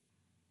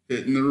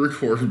hitting the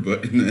record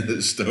button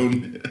and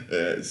Stone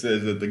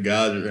says that the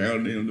guys are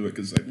hounding him to make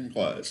a second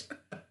class.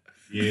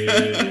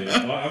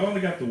 Yeah. Well, I've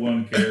only got the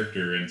one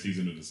character in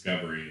Season of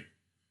Discovery.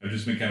 I've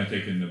just been kind of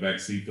taking the back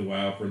seat to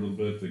WoW for a little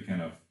bit to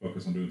kind of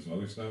focus on doing some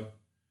other stuff.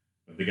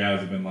 But the guys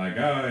have been like,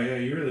 oh, yeah,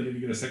 you really need to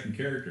get a second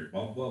character,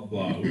 blah, blah,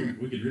 blah.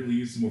 We could really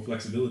use some more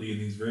flexibility in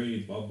these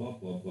raids, blah, blah,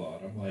 blah, blah.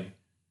 And I'm like,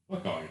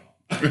 fuck all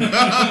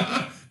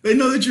y'all. They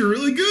know that you're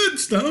really good,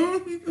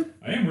 Stone.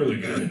 I am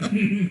really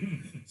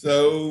good.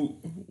 So,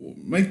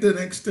 make the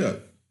next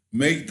step.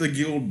 Make the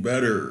guild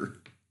better.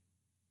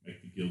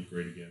 Make the guild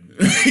great again. Make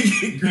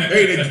it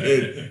great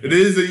again. It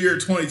is the year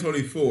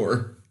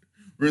 2024.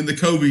 We're in the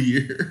Kobe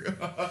year.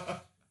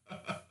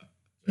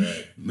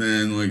 Right.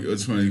 Man, like,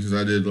 it's funny because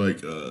I did,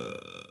 like,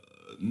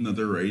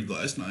 another raid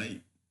last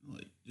night.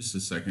 Like, just a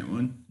second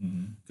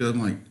one. Because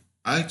I'm like,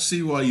 I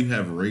see why you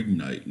have raid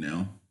night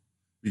now.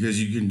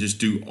 Because you can just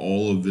do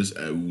all of this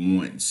at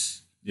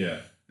once. Yeah.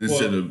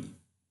 Instead of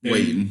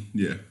waiting.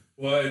 Yeah.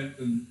 Well,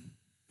 and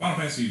Final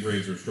Fantasy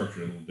raids are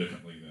structured a little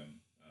differently than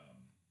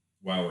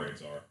WoW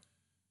raids are.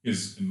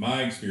 Because in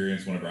my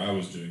experience, whenever I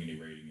was doing any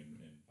raiding in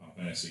Final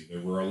Fantasy, there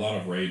were a lot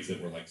of raids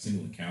that were like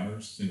single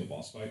encounters, single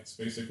boss fights,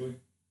 basically.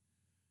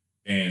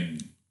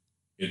 And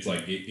it's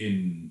like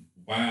in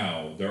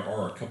WoW, there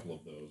are a couple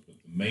of those, but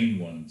the main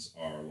ones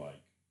are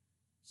like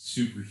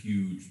super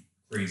huge,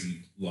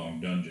 crazy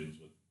long dungeons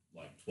with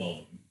like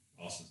 12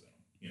 bosses in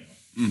them, you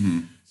know? Mm-hmm.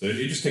 So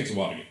it just takes a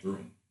while to get through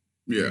them.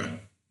 Yeah. You know?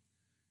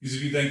 Because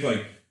if you think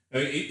like,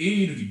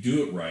 even if you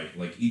do it right,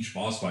 like each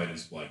boss fight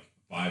is like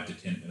 5 to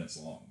 10 minutes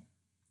long.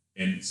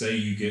 And say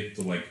you get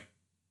to like,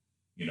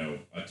 you know,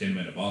 a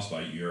 10-minute boss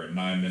fight, you're at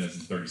 9 minutes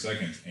and 30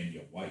 seconds and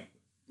you wipe.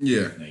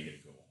 Yeah. And then you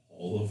get to go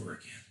all over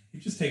again.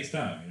 It just takes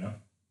time, you know?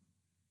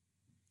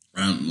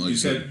 Like you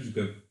just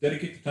go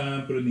dedicate the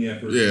time, put in the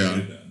effort, yeah. get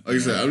it done. Like I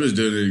said, I'm just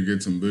doing it to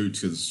get some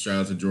boots because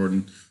shout out to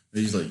Jordan.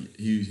 He's like,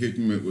 he hit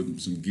me with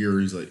some gear.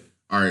 He's like,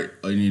 all right,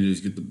 all you need to do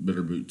is get the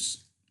better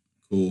boots.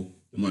 Cool.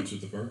 The boots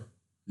with the fur?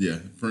 Yeah,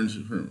 boots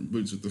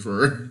with the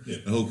fur. Yeah.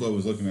 The whole club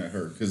was looking at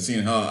her because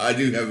seeing how I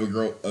do have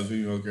a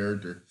female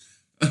character,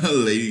 a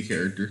lady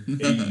character.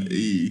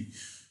 Hey.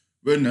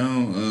 But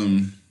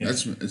no,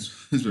 it's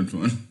been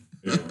fun.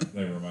 That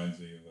reminds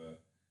me of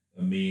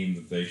a meme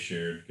that they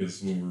shared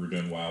because when we were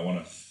doing WoW,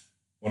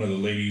 one of the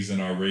ladies in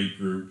our raid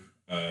group,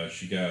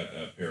 she got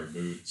a pair of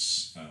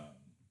boots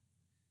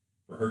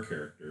for her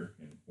character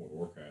in World of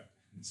Warcraft,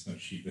 and so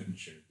she then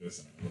shared this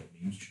on a little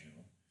memes channel.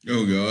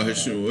 Oh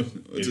gosh,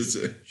 what's it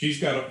say? She's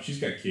got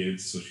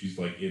kids, so she's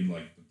like in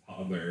like the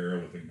toddler era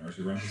with like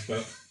nursery rhymes and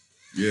stuff.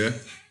 Yeah.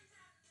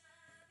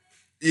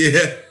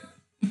 Yeah.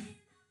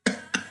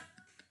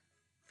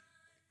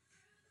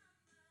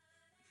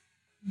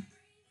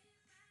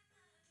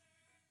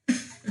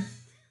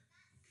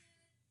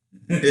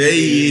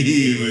 Hey,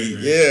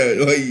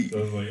 yeah, like, so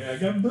I was like, I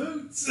got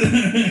boots.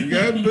 You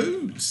got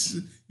boots.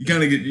 You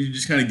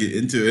just kind of get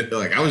into it.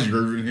 Like I was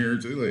grooving here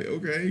too. Like,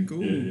 okay,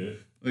 cool. Yeah.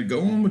 Like,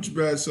 go on with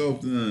your bad self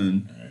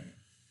then. All right.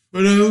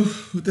 But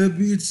with that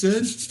being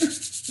said,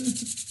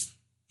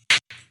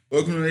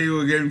 welcome to the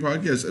AO Gaming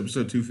Podcast,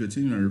 episode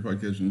 215 on your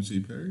podcast with MC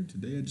Perry.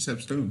 Today I just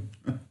have Stone.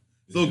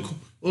 It's a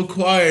little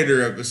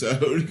quieter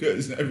episode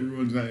because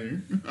everyone's not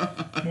here.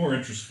 More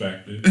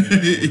introspective. You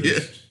know, yeah.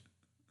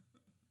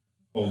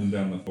 Holding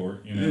down the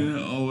fort, you know.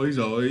 Yeah, always.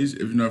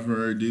 If you're not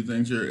familiar, do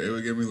things here at AO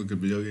Gaming, look at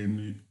video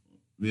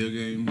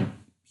game,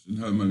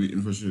 how it might be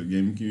influential to the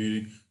gaming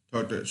community.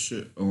 Talk that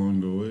shit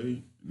along the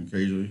way, and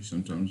occasionally,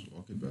 sometimes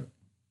walk it back.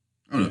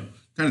 I don't know.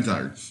 Kind of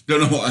tired.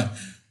 Don't know why.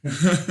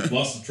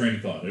 Lost the train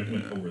of thought. It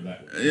went over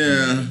that way.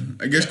 Yeah,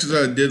 I guess because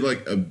I did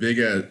like I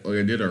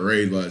did a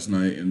raid last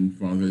night in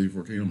Final Fantasy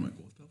 14. I'm like,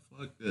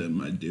 what the fuck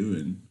am I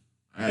doing?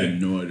 I had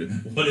no idea.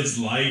 What is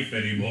life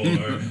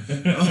anymore?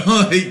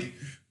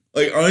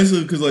 like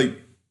honestly, because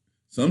like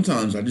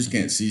sometimes I just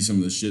can't see some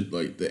of the shit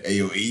like the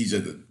AOEs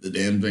that the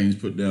damn things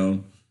put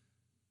down.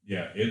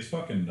 Yeah, it's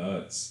fucking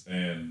nuts,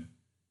 and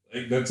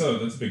like, that's a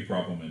big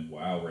problem in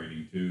WoW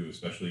raiding too,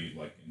 especially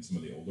like in some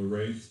of the older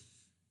raids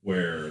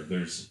where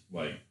there's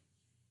like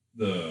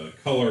the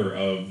color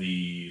of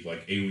the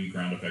like AoE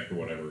ground effect or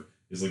whatever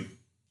is like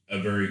a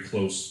very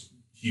close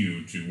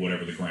hue to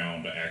whatever the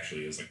ground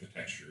actually is, like the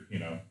texture, you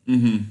know.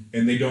 Mm-hmm.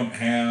 And they don't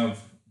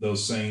have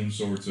those same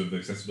sorts of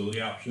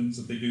accessibility options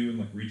that they do in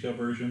like retail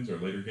versions or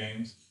later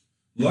games.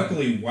 Mm-hmm.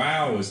 Luckily,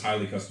 WoW is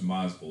highly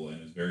customizable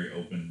and is very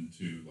open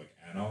to like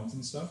add-ons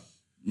and stuff.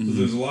 Mm-hmm. So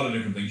there's a lot of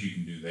different things you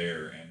can do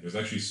there, and there's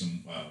actually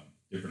some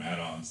different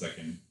add-ons that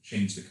can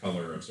change the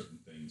color of certain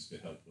things to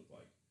help with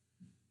like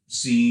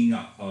seeing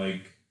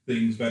like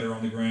things better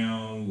on the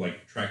ground,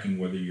 like tracking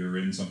whether you're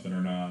in something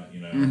or not,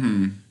 you know,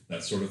 mm-hmm.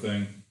 that sort of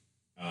thing.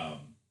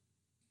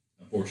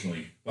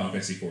 Unfortunately, Final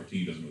Fantasy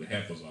 14 doesn't really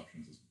have those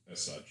options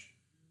as such,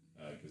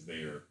 because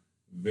they are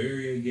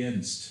very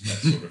against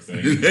that sort of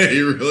thing. They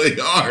really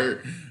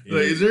are.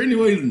 Like, is there any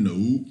way to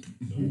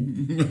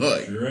Nope.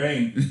 Like, sure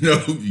ain't.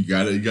 Nope. You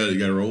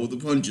gotta roll with the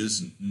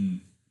punches. Mm-hmm.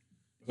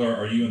 So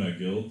are you in a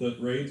guild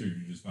that raids, or do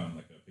you just find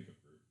like a pickup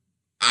group?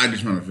 I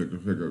just want to pick a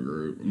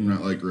group. I'm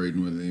not like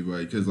raiding with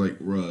anybody because like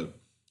we're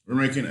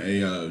making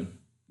a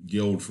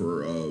guild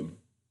for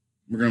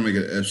we're gonna make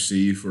an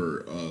FC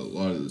for a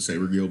lot of the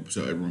Saber Guild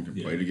so everyone can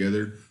play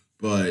together.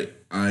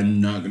 But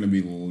I'm not gonna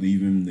be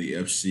leaving the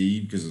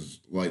FC because it's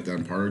like that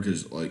I'm part of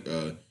because like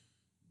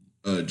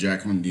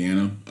Jacqueline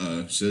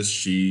Deanna says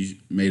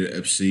she made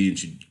an FC and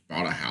she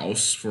bought a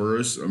house for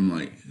us. I'm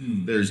like,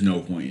 there's no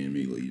point in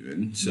me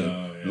leaving. So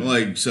I'm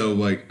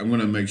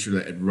gonna make sure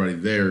that everybody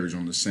there is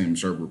on the same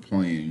server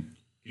playing.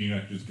 Can you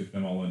not just get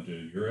them all into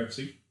your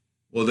FC?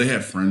 Well, they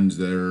have friends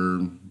there.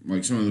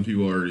 Like some of the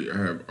people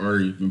have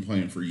already been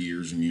playing for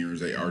years and years.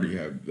 They already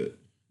have the,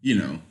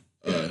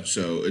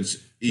 so it's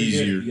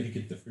easier. You gotta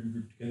get the friend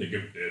group together.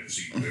 Get the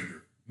FC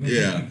together.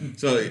 Yeah,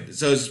 so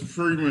it's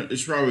pretty much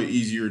it's probably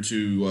easier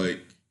to like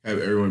have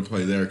everyone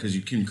play there because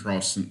you can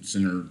cross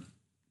center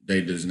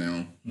datas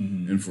now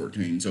in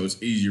 14. So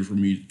it's easier for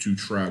me to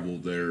travel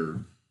there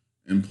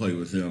and play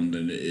with them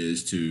than it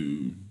is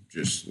to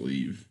just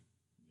leave.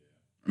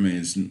 I mean,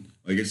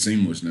 it's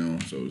seamless now,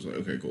 so it's like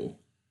okay, cool.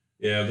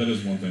 Yeah, that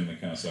is one thing that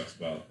kind of sucks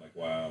about like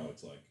WoW.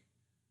 It's like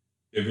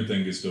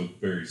everything is still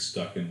very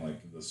stuck in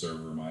like the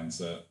server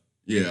mindset.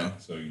 Yeah.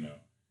 So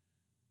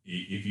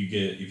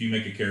if you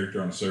make a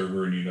character on a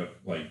server and you end up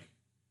like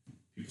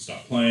people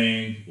stop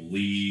playing, people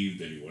leave,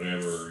 they do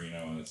whatever,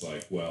 and it's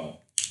like, well,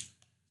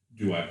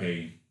 do I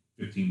pay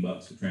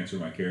 $15 to transfer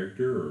my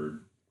character or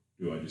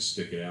do I just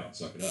stick it out and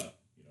suck it up,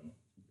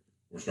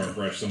 or start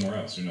fresh somewhere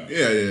else? Who knows?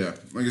 Yeah.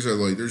 Like I said,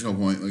 like there's no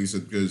point. Like I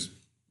said, because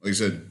like I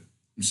said,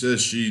 it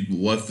says she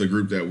left the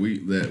group that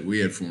we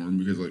had formed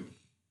because like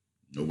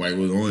nobody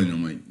was on.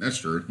 I'm like, that's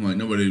true. I'm like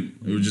nobody.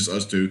 It was just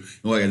us two.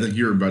 And like I think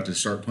you were about to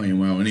start playing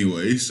WoW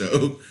anyway,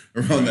 so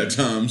around that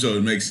time, so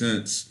it makes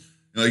sense.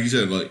 And like you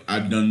said, like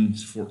I've done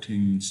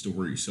 14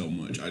 stories so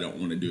much, I don't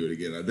want to do it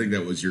again. I think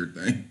that was your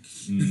thing.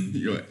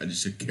 You're like, I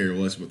just care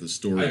less about the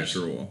story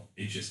after a while.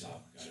 It just, oh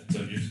my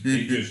god,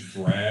 it just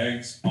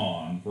drags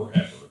on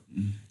forever.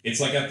 It's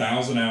like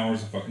 1,000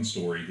 hours of fucking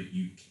story that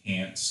you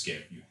can't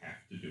skip. You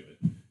have to do it.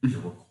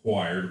 You're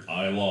required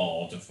by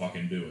law to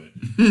fucking do it.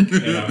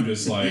 And I'm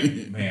just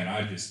like, man,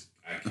 I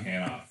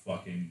cannot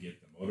fucking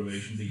get the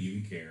motivation to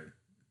even care.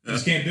 I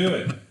just can't do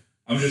it.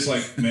 I'm just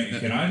like, man,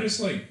 can I just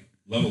like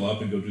level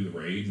up and go do the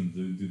raids and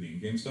do the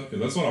in-game stuff?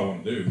 Because that's what I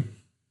want to do.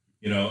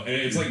 And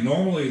it's like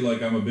normally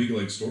like I'm a big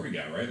like story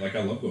guy, right? Like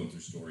I love going through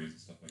stories and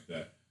stuff like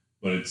that.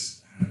 But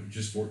it's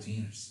just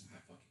 14.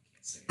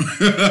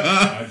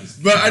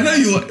 But I know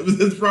you like.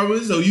 The problem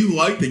is though, you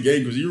like the game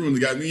because you're the one that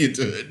got me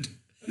into it.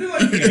 I did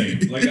like the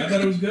game. Like I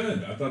thought it was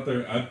good. I thought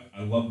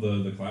I love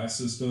the class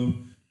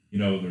system.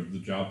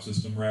 The job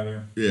system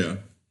rather. Yeah.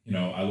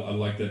 I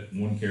like that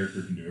one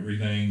character can do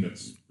everything.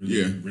 That's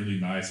really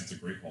nice. It's a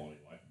great quality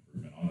of life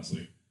improvement,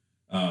 honestly.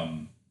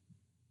 And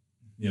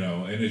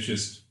it's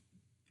just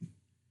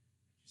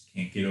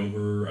can't get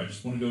over. I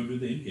just want to go do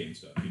the in-game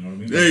stuff. You know what I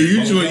mean? Yeah,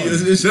 you just want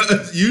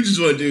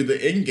to do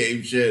the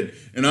in-game shit,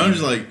 and I'm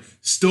just like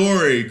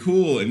story,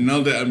 cool. And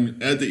now that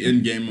I'm at the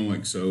end game, I'm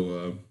like,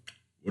 so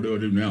what do I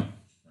do now?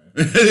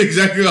 Right.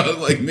 Exactly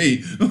like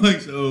me. I'm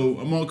like, so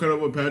I'm all caught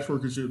up with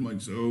patchwork and shit. I'm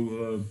like,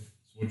 so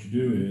what you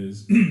do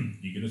is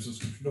you get a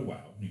subscription to WoW,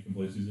 and you can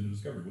play Season of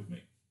Discovery with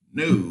me.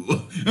 No.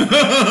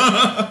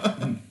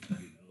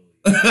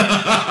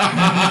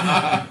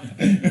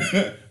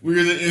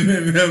 We're the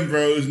MMM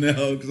bros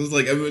now because it's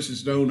like I mentioned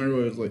Stone.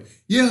 Everybody was like,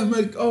 "Yeah,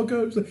 man, oh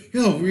god!" It's like,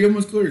 "Hell, we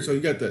almost cleared." So you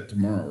got that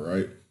tomorrow,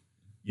 right?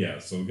 Yeah,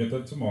 so we'll get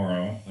that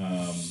tomorrow.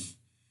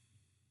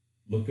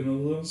 Looking a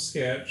little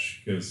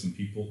sketch because some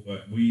people,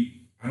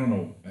 I don't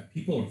know,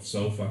 people are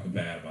so fucking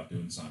bad about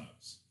doing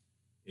signups.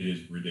 It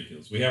is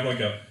ridiculous. We have like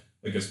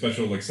a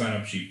special like sign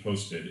up sheet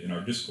posted in our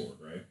Discord,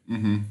 right?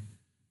 Mm-hmm.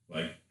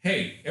 Like,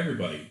 hey,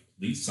 everybody,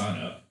 please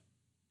sign up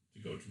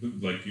to go to the,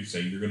 like you say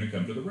you're going to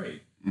come to the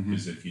raid.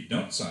 Because if you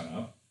don't sign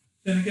up,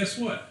 then guess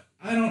what?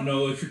 I don't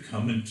know if you're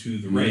coming to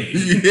the raid.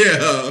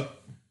 Yeah.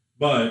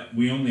 But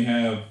we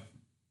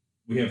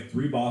have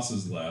 3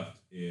 bosses left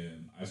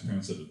in Ice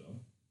Crown Citadel.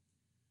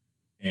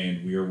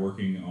 And we are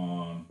working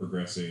on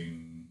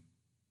progressing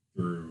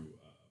through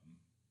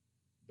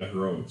the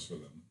heroics for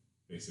them,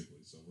 basically.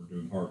 So we're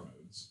doing hard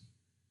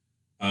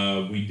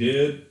modes. We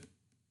did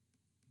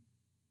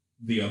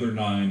the other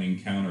 9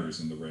 encounters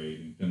in the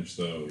raid and finished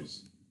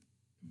those.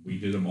 We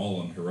did them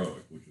all on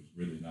heroic, which was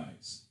really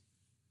nice.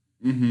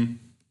 Mm-hmm.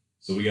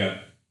 So we got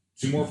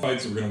 2 more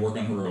fights that we're going to work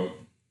on heroic,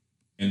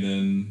 and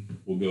then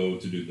we'll go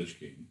to do Lich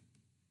King.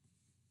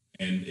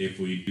 And if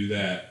we do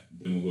that,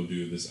 then we'll go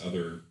do this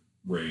other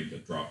raid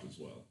that dropped as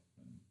well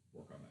and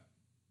work on that.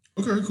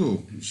 Okay,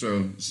 cool.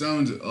 So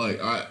sounds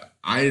like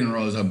I didn't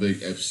realize how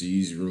big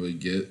FCs really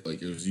get.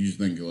 Like it was you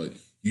think like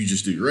you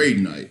just do raid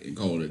night and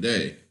call it a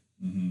day.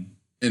 Mm-hmm.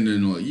 And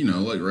then, like,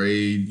 like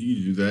raid,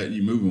 you do that,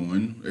 you move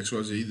on,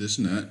 XYZ, this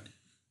and that.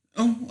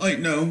 Oh, like,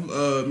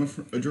 no,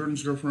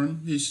 Jordan's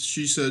girlfriend,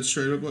 she said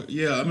straight up, like,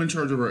 yeah, I'm in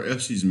charge of our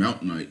FC's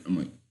Mountain Night. I'm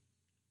like,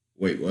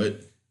 wait,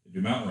 what? They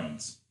do mountain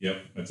runs. Yep,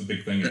 that's a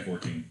big thing in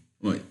 14.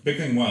 Like, big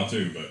thing in WoW,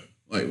 too, but...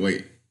 Like,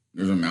 wait,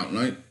 there's a Mountain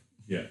Night?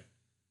 Yeah.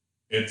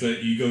 It's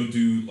a you go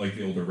do like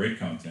the older raid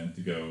content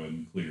to go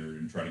and clear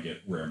and try to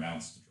get rare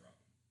mounts to drop.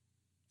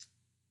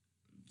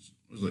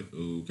 I was like,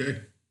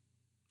 okay,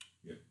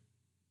 Yep.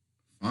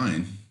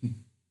 fine. I'm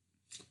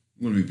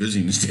gonna be busy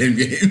in this damn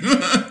game.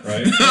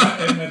 Right,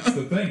 and that's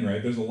the thing,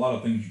 right? There's a lot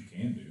of things you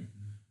can do,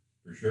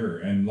 for sure,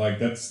 and like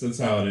that's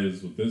how it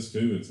is with this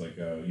too. It's like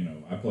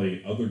I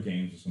play other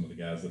games with some of the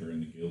guys that are in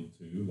the guild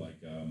too.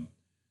 Like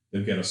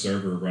they've got a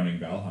server running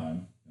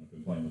Valheim. I've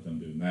been playing with them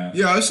doing that.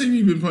 Yeah, I've seen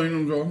you've been playing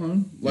on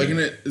Valheim. Liking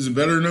it. Is it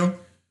better now?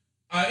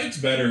 It's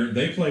better.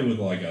 They play with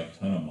like a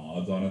ton of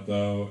mods on it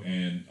though,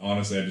 and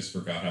honestly, I just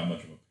forgot how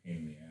much of a pain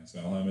in the ass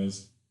Valheim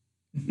is.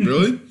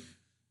 Really?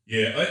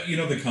 Yeah,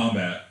 the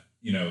combat.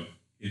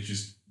 It's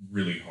just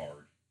really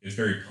hard. It's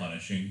very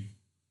punishing.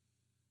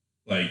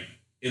 Like,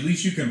 at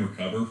least you can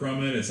recover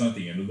from it. It's not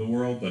the end of the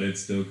world, but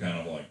it's still kind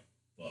of like,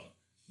 fuck,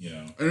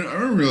 I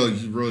remember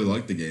you really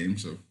liked the game,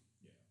 so.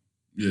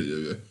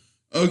 Yeah.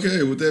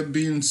 Okay, with that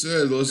being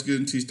said, let's get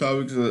into these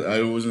topics.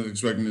 I wasn't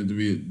expecting it to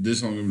be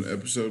this long of an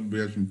episode. We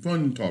have some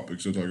fun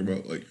topics to talk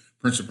about, like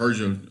Prince of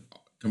Persia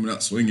coming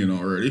out swinging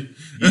already.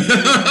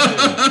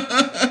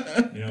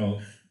 Yeah.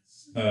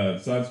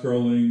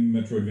 Side-scrolling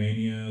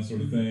Metroidvania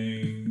sort of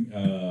thing.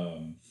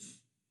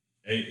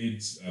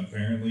 It's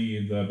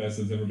apparently the best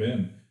it's ever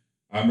been.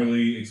 I'm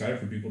really excited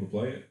for people to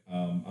play it.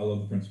 I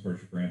love the Prince of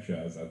Persia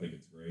franchise. I think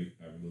it's great.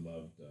 I really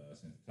loved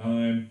Sands of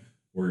Time,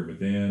 Warrior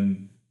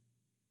Within.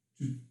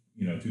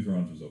 Two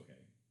Thrones was okay.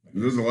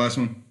 Was this the last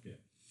one? Yeah.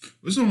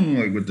 What's the one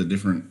like with the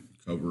different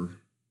cover?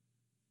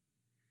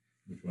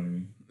 Which one do you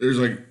mean?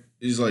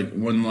 There's like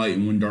one light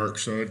and one dark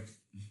side.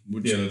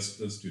 Yeah, that's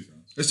Two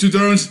Thrones. That's Two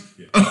Thrones?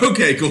 Yeah.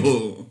 Okay,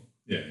 cool.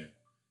 Yeah.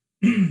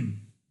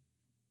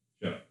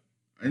 Shut up.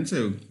 I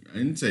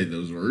didn't say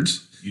those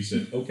words. You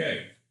said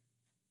okay.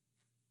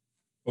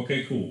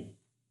 Okay, cool.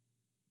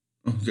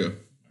 Okay.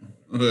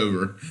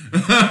 Whatever.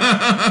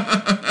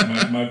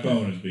 my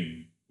phone is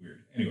being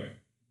weird. Anyway.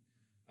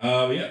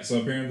 So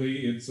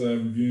apparently it's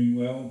reviewing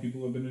well and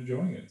people have been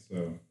enjoying it.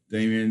 So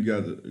Damien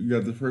got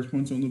the first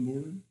points on the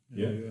board.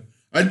 Yeah.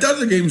 I thought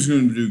the game was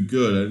going to do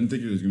good. I didn't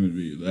think it was going to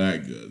be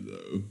that good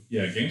though.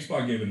 Yeah,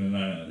 GameSpot gave it a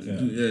 9 out of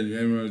 10.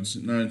 Yeah, it's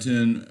 9 out of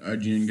 10.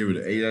 IGN gave it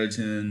an 8 out of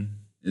 10.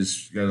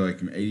 It's got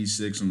like an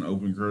 86 on the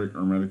Open Critic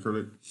or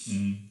Metacritic.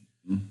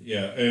 Mm-hmm.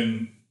 Yeah,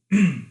 and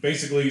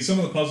basically some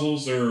of the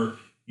puzzles are,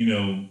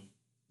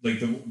 like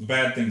the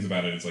bad things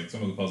about it is like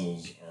some of the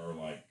puzzles are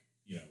like,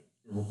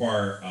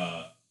 require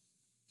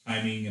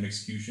timing and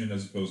execution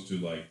as opposed to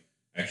like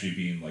actually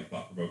being like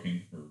thought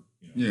provoking or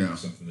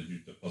something that you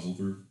have to puzzle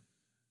through.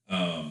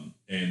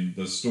 And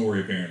the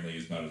story apparently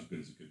is not as good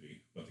as it could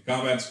be, but the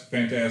combat's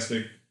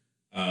fantastic.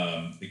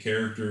 The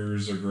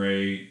characters are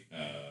great.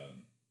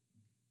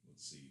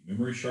 Let's see,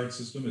 memory shard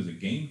system is a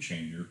game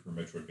changer for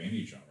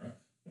Metroidvania genre.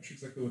 Not sure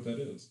exactly what that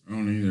is. I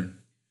don't either.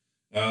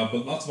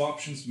 But lots of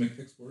options to make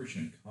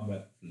exploration and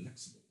combat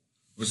flexible.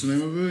 What's the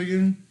name of it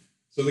again?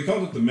 So they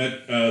called it the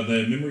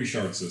memory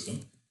shard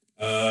system.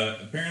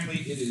 Apparently,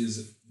 it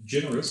is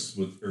generous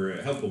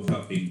or helpful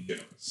without being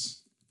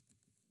generous.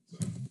 So.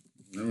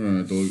 I'm gonna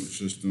have to look at the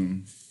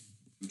system.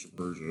 Prince of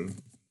Persia.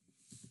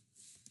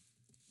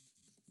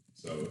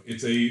 So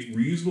it's a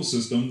reusable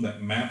system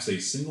that maps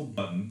a single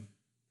button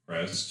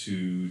press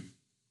to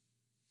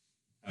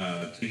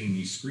taking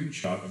a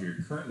screenshot of your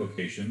current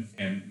location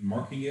and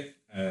marking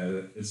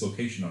its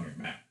location on your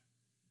map.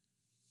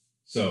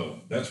 So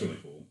that's really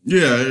cool.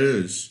 Yeah, it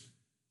is.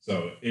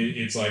 So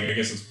it's like, I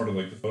guess it's part of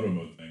like the photo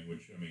mode thing,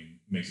 which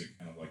makes it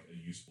kind of like a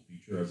useful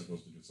feature as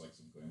opposed to just like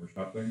some glamour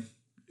shot thing.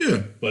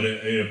 Yeah. But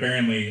it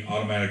apparently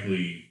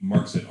automatically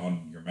marks it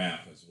on your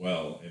map as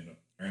well, and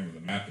apparently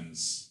the mapping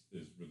is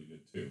really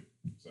good too.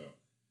 So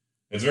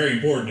it's very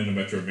important in a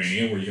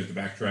Metroidvania where you have to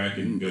backtrack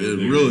and go. It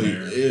really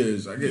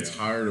is. I get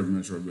tired of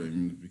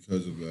Metroidvanias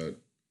because of that.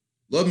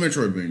 Love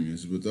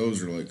Metroidvanias, but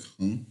those are like,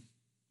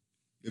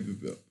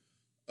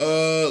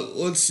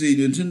 let's see.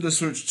 Nintendo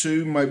Switch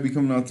 2 might be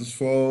coming out this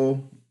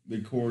fall,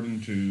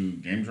 according to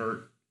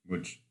GameShark,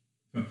 which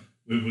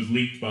it was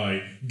leaked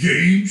by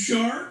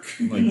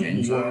GameShark. Like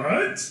GameShark.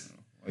 What?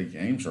 Like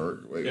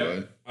GameShark. Wait,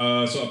 yeah.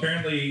 what? So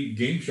apparently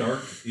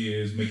GameShark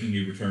is making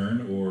a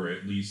return, or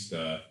at least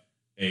a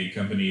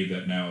company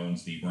that now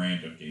owns the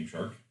brand of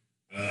GameShark.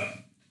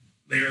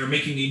 They are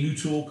making a new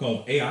tool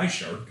called AI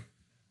Shark.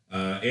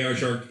 AI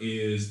Shark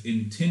is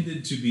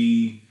intended to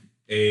be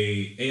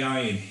a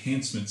AI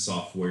enhancement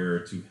software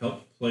to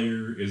help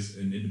players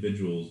and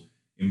individuals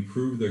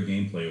improve their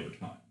gameplay over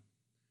time.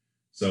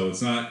 So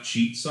it's not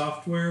cheat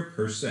software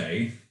per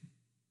se,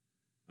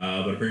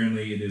 but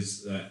apparently it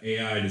is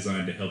AI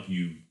designed to help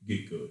you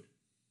get good.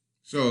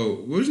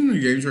 So wasn't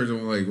the GameShark the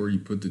one like where you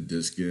put the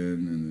disc in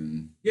and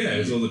then? Yeah,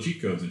 it's all the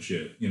cheat codes and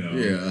shit.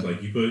 Yeah.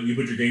 Like you put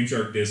your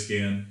GameShark disc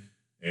in,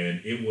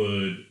 and it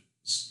would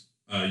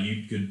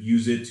you could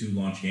use it to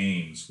launch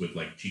games with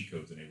like cheat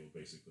codes enabled,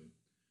 basically,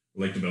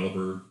 like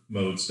developer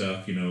mode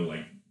stuff.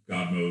 Like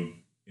God mode,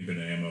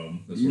 infinite ammo.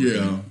 That sort of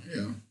thing.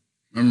 Yeah.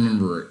 I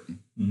remember it.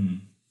 Mm-hmm.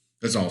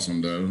 That's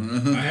awesome, though.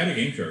 I had a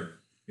GameShark.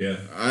 Yeah.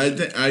 I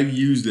think I've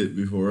used it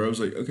before. I was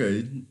like,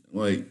 okay,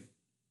 like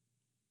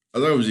I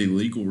thought it was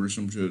illegal or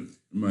some shit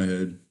in my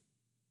head.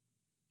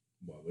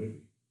 Why would it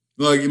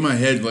Like in my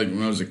head, like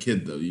when I was a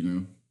kid, though, you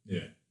know. be?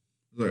 Yeah.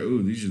 I was like,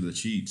 oh, these are the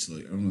cheats.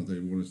 Like I don't know if they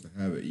want us to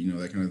have it, you know,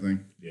 that kind of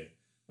thing. Yeah.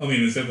 I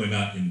mean, it's definitely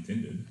not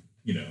intended,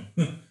 you know.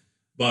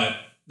 But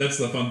that's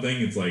the fun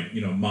thing. It's like,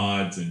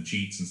 mods and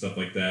cheats and stuff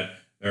like that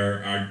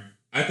are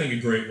I think, a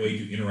great way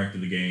to interact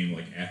with the game,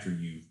 like, after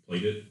you've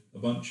played it a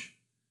bunch.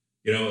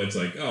 It's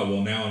like, oh,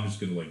 well, now I'm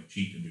just going to, like,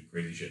 cheat and do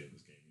crazy shit in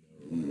this game,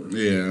 or whatever.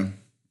 Yeah.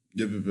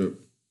 Yep.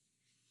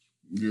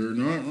 You're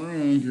not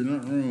wrong. You're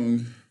not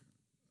wrong.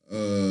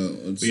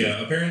 Let's But see. yeah,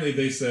 apparently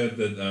they said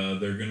that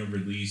they're going to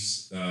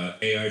release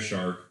AI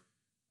Shark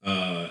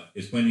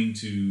is planning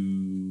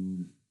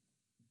to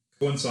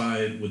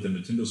coincide with the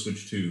Nintendo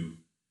Switch 2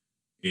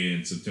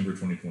 in September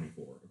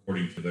 2024,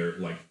 according to their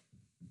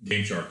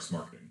Game Shark's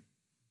marketing.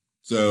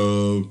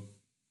 So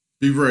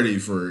be ready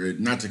for it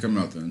not to come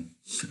out then.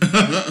 I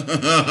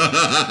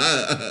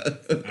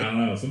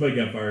don't know. Somebody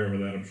got fired over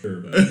that, I'm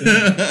sure. But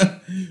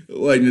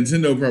Like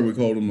Nintendo probably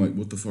called them like,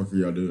 "What the fuck are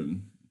y'all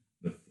doing?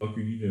 the fuck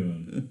are you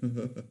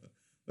doing?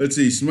 Let's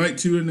see. Smite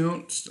 2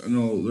 announced. I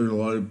know there's a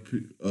lot of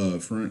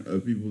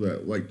people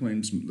that like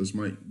playing the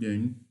Smite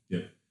game.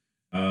 Yep.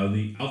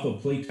 The alpha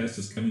playtest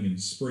is coming in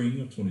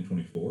spring of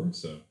 2024,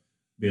 so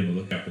be on the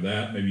lookout for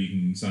that. Maybe you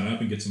can sign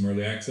up and get some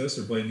early access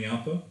or play in the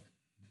alpha.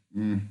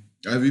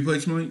 Have you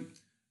played Smite?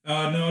 No,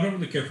 I don't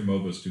really care for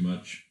MOBAs too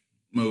much.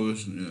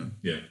 MOBAs, yeah.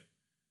 Yeah.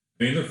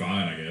 I mean, they're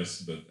fine, I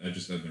guess, but I've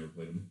never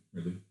played them,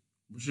 really.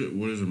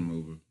 What is a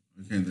MOBA?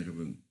 I can't think of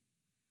it.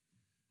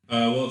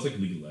 Well, it's like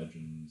League of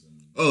Legends.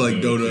 And Oh, like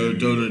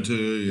Dota 2.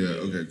 Yeah. Yeah,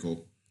 okay,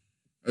 cool.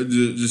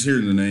 Just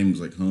hearing the names,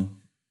 like, huh?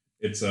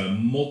 It's a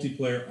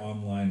multiplayer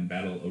online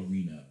battle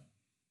arena.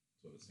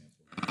 That's what it stands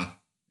for.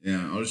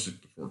 Yeah, I'll just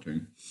stick to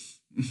 14.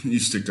 You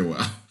stick to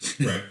WoW.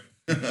 Right.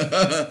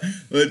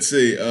 Let's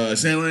see.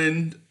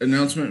 Sandland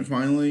announcement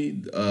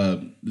finally.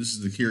 This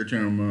is the Kira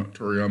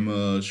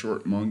Toriyama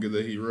short manga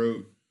that he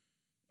wrote.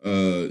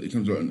 It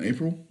comes out in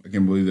April. I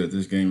can't believe that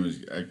this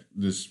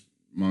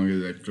manga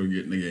is actually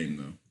getting the game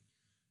though.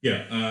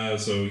 Yeah.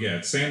 So yeah,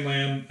 it's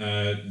Sandland.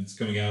 It's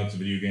coming out. It's a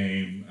video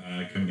game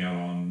coming out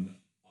on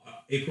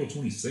April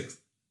 26th,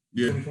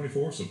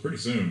 2024. So pretty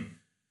soon.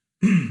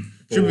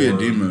 Should be a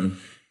demo.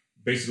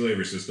 Basically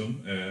every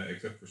system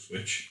except for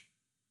Switch.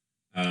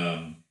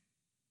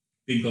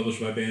 Being published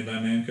by Bandai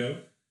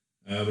Namco.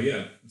 But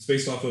yeah, it's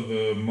based off of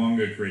a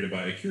manga created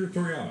by Akira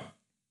Toriyama.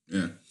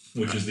 Yeah.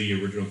 Which is the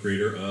original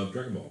creator of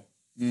Dragon Ball.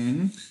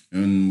 Mm-hmm.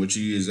 And which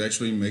he is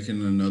actually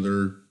making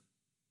another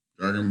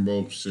Dragon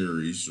Ball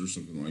series or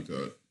something like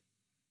that.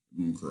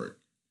 I'm correct.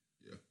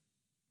 Yeah.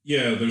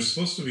 Yeah, there's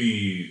supposed to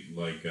be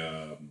like,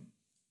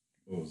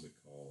 what was it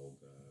called?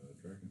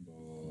 Dragon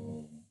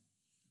Ball.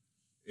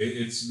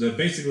 It's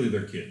basically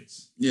they're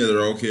kids. Yeah,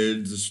 they're all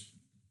kids.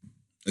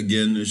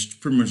 Again, it's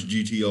pretty much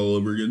GT all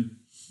over again.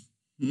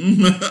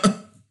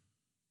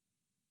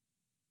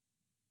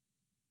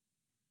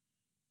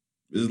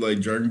 Is it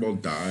like Dragon Ball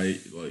Die?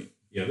 Like,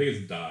 yeah, I think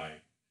it's Daima.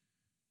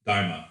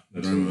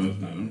 That's what it was.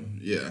 Daima.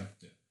 Yeah.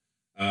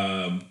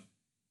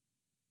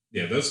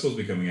 Yeah, that's supposed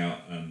to be coming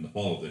out in the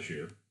fall of this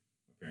year,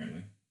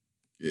 apparently.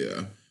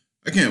 Yeah,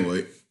 I can't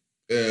wait.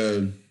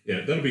 Yeah,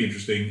 that'll be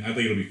interesting. I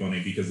think it'll be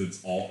funny because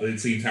it's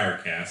the entire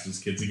cast is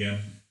kids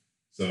again,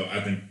 so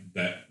I think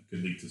that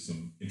could lead to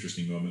some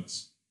interesting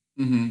moments.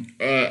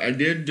 I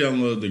did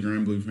download the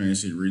Grand Blue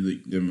Fantasy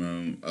Relic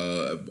demo.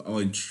 I've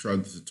only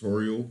tried the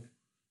tutorial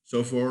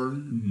so far,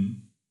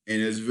 and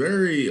it's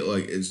very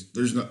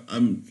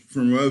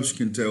from what I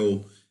can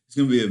tell, it's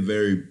gonna be a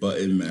very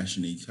button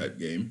mashing type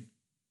game.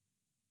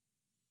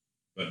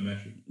 Button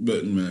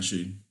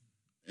mashy.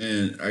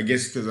 And I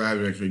guess because I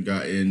haven't actually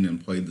got in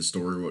and played the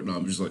story or whatnot,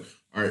 I'm just like,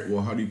 all right,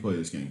 well, how do you play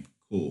this game?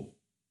 Cool.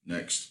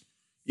 Next.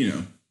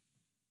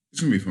 It's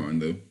going to be fun,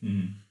 though.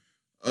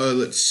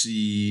 Let's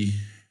see.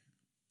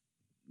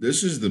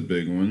 This is the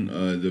big one.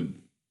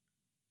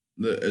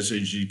 The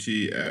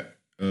SAGT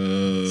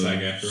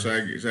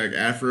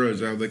SAG-AFTRA, is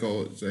that what they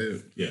call it? Say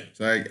it? Yeah.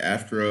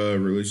 SAG-AFTRA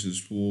releases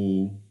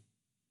full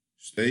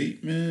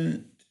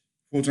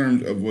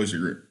terms of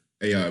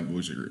AI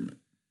voice agreement.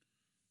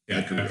 Yeah,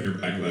 after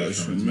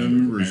backlash from its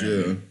members,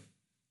 yeah.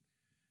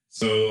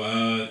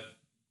 So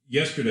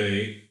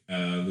yesterday,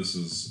 this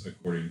is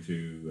according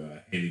to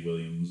Haley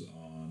Williams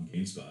on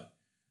GameSpot.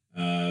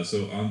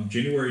 So on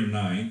January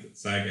 9th,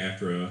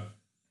 SAG-AFTRA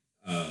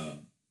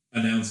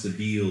announced a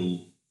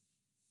deal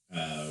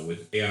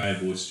with AI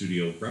voice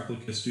studio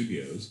Replica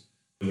Studios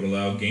that would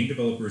allow game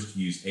developers to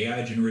use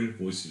AI-generated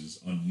voices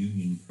on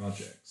union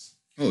projects.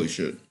 Holy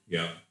shit.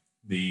 Yeah.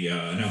 The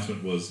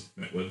announcement was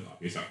met with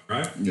obvious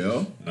outcry.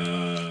 Yeah.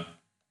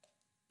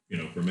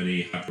 For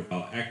many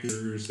high-profile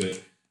actors that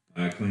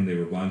claimed they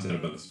were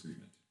blindsided by this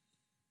agreement.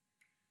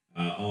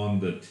 On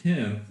the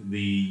 10th, the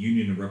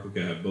Union and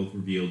Replica have both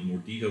revealed more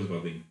details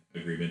about the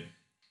agreement,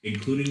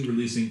 including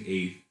releasing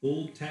a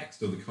full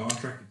text of the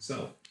contract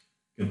itself,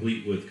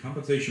 complete with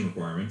compensation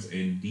requirements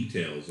and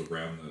details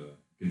around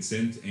the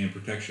consent and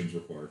protections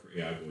required for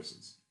AI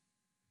voices.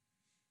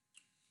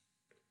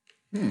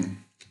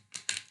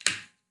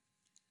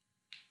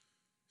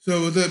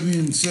 So with that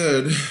being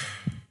said,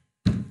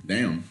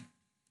 damn.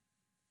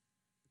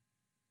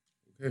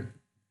 Okay.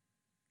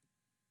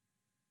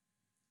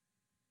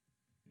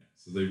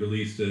 So they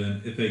released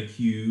an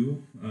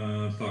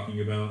FAQ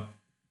talking about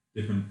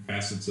different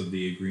facets of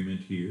the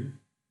agreement here.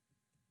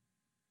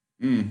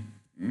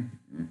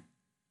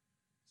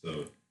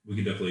 So we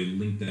could definitely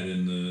link that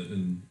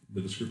in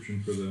the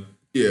description for the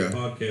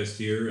podcast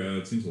here.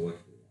 It seems like a lot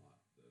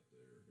that they're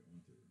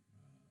going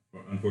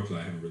through. Unfortunately,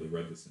 I haven't really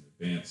read this in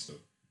advance, so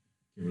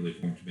can't really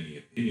form too many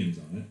opinions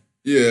on it.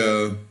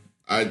 Yeah.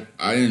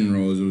 I didn't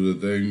realize it was a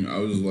thing. I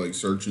was like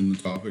searching the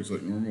topics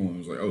like normal, and I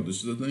was like, "Oh,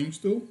 this is a thing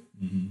still."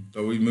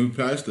 So we moved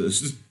past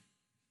this.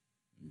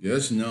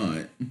 Guess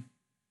not. Yeah.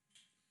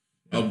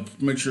 I'll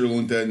make sure to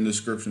link that in the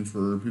description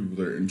for people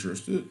that are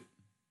interested.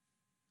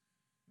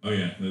 Oh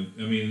yeah,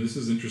 I mean this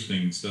is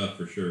interesting stuff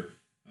for sure,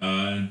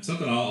 and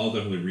something I'll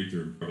definitely read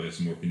through and probably have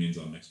some more opinions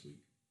on next week.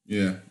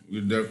 Yeah,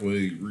 we'll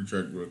definitely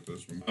retract with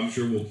this one. I'm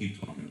sure we'll keep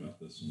talking about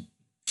this one.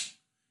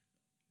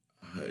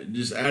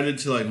 Just added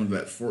to like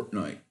that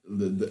Fortnite,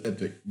 the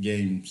Epic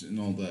games and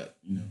all that,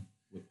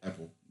 with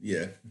Apple.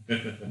 Yeah.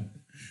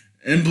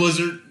 And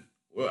Blizzard.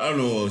 Well, I don't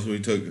know what else we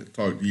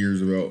talked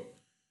years about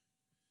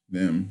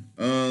them.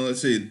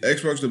 Let's see.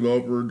 Xbox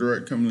Developer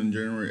Direct coming in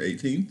January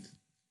 18th.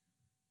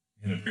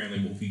 And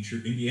apparently will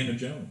feature Indiana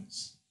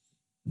Jones.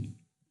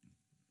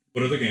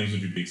 What other games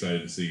would you be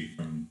excited to see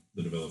from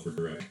the Developer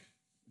Direct?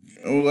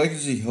 I would like to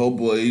see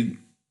Hellblade.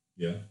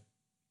 Yeah.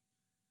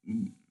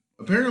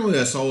 Apparently,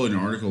 I saw an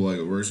article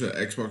where it said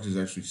Xbox is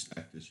actually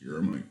stacked this year.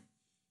 I'm like,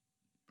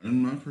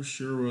 I'm not for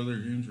sure what other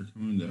games are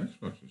coming to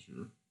Xbox this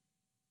year.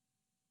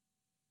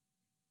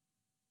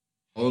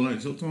 Hollow Knight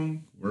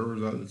Silksong, where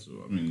was that?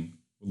 So, I mean,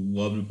 would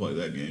love to play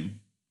that game.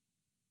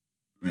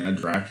 I mean, I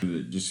drafted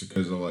it just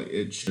because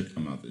it should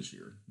come out this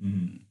year.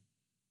 Mm-hmm.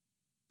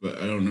 But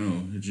I don't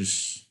know. It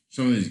just,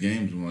 some of these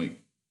games, I'm like,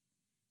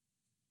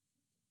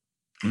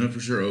 I'm not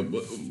for sure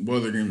what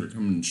other games are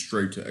coming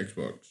straight to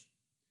Xbox.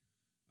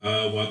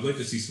 Well, I'd like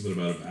to see something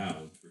about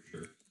Avowed for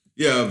sure.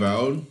 Yeah,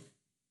 Avowed.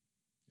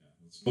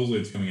 Yeah, supposedly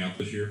it's coming out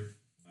this year,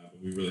 but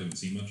we really haven't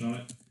seen much on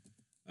it.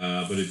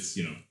 But it's,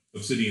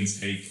 Obsidian's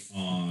take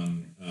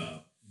on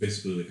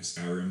basically like a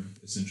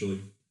Skyrim, essentially.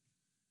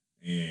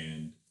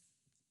 And,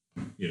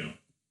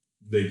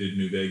 they did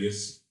New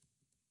Vegas,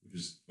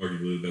 which is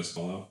arguably the best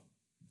Fallout.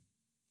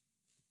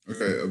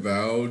 Okay,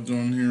 Avowed's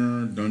on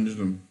here.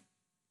 Dungeon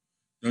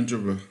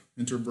of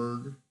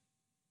Hinterberg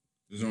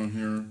is on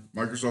here.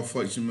 Microsoft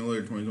Flight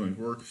Simulator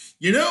 2024.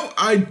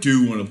 I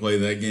do want to play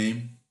that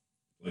game.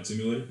 Flight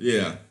Simulator?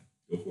 Yeah.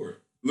 Go for it.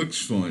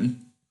 Looks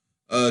fun.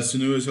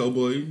 Senua's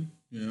Hellblade.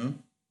 Yeah.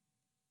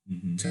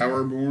 Mm-hmm.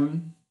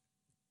 Towerborn.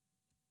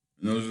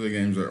 And those are the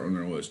games that are on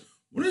their list.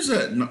 When is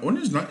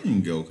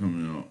Nightingale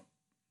coming out?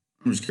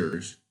 I'm just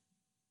curious.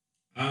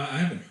 I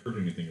haven't heard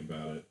anything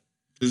about it.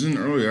 It's in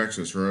early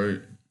access,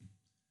 right?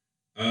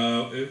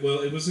 It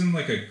was in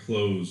like a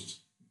closed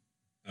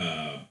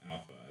alpha,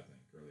 I think,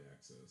 early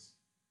access.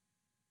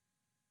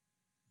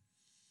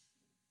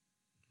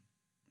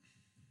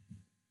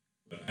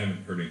 But I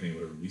haven't heard anything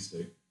about a release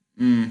date.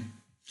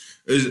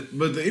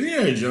 But the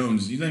Indiana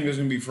Jones, do you think it's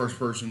going to be first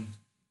person?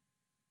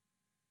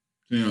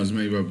 It's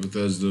made by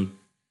Bethesda.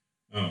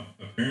 Oh,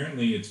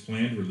 apparently its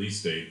planned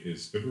release date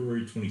is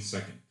February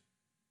 22nd,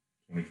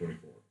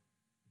 2024.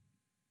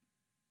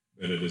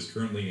 But it is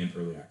currently in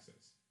early access.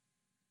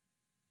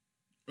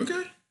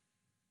 Okay.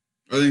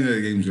 I think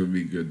that game's going to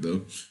be good,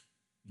 though.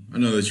 I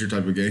know that's your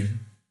type of game.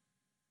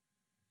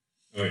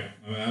 Oh, yeah.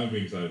 I would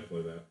be excited to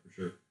play that, for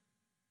sure.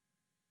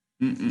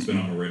 It's been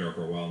on my radar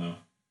for a while now.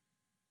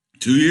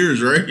 2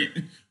 years, right?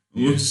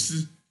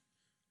 Yes.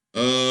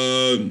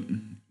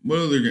 What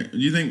other game? Do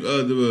you think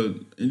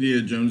the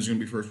Indiana Jones is going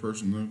to be first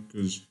person, though?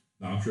 Because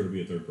No, I'm sure it'll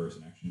be a third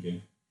person action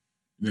game.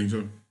 You think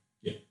so?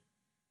 Yeah.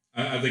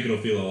 I think it'll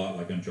feel a lot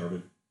like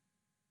Uncharted.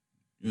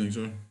 You think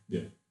so?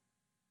 Yeah.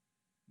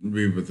 It'll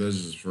be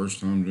Bethesda's first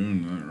time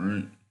doing that,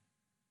 right?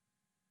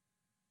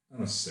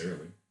 Not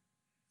necessarily.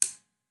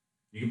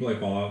 You can play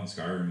Fallout and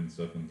Skyrim and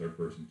stuff in third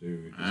person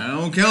too. I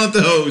don't count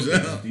those.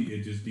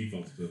 It just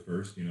defaults to the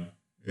first,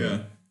 Yeah.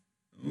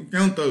 I don't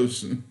count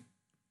those.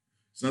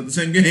 It's not the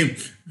same game.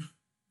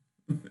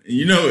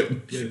 You know it.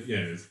 Yeah,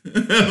 it is.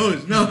 No,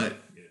 it's not. It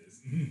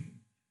is.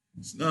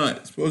 It's not.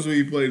 It's supposed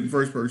to be played in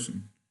first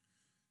person.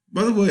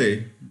 By the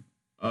way,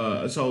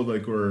 I saw where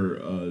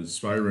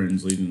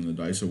Spyro's leading the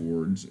DICE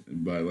Awards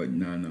by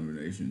 9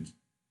 nominations.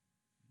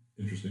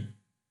 Interesting.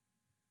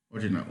 Why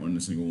did not win a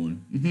single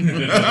one?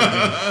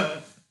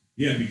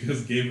 Yeah,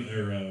 because not Game of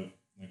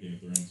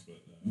Thrones,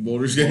 but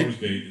Baldur's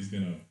Gate is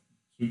gonna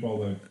sweep all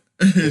the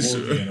awards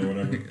in or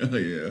whatever. Oh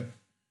yeah,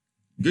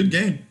 good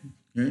game.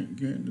 Can't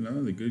deny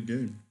the good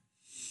game.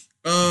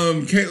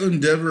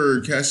 Caitlin Dever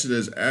casted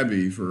as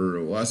Abby for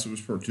Last of Us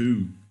Part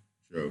 2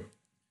 show.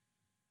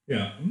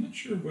 Yeah, I'm not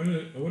sure what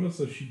else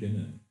has she been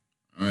in.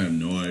 I have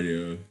no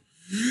idea.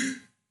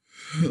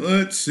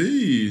 Let's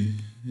see.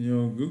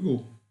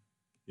 Google.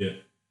 Yeah.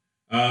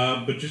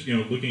 But just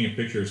looking at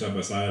pictures side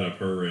by side of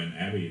her and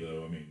Abby,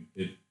 though, I mean,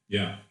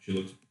 yeah, she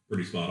looks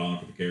pretty spot on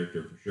for the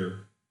character for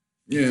sure.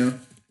 Yeah.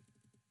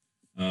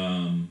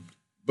 Um,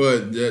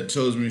 But that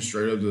tells me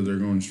straight up that they're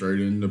going straight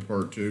into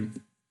part two.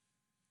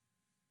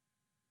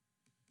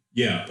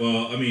 yeah.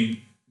 Well, I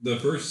mean, the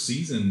first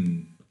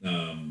season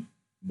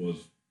was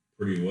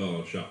pretty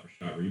well shot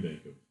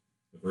remake of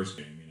the first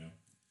game,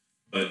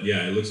 But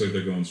yeah, it looks like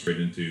they're going straight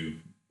into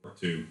part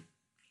two.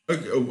 I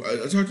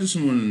talked to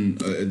someone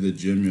at the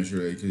gym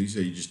yesterday because he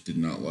said he just did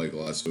not like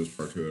Last of Us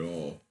Part Two at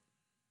all,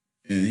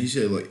 and he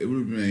said like it would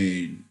have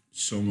made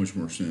so much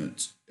more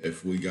sense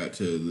if we got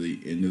to the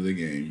end of the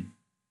game,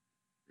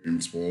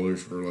 and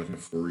spoilers for like a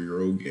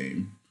 4-year-old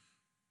game,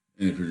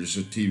 and if you're just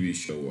a TV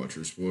show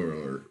watcher, spoiler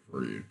alert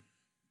for you.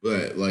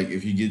 But like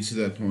if you get to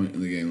that point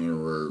in the game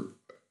where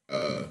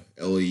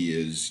Ellie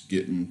is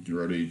getting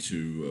ready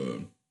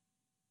to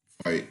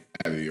fight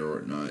Abby or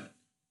whatnot,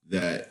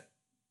 that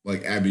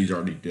like Abby's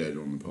already dead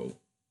on the pole.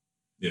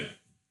 Yeah.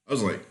 I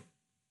was like,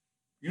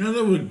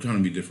 that would kind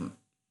of be different.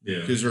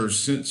 Yeah. Because her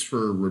sense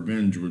for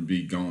revenge would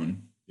be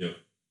gone. Yep.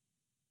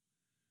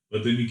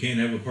 But then you can't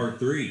have a part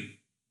 3.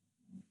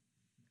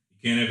 You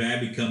can't have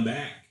Abby come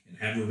back and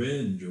have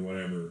revenge or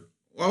whatever.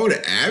 Why would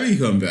Abby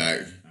come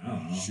back? I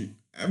don't know.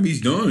 Abby's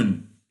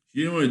done. She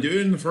didn't want to do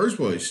it in the first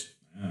place.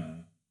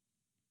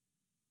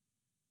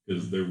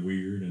 Because they're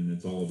weird and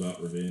it's all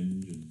about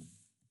revenge and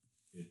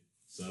it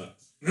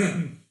sucks.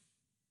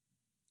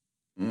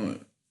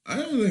 I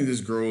don't think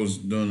this girl's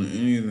done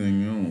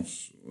anything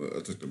else.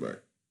 I take that back.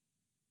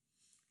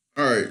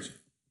 All right.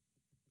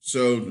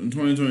 So in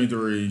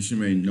 2023, she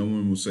made No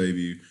One Will Save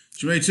You.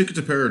 She made Ticket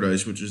to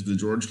Paradise, which is the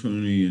George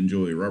Clooney and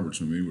Julia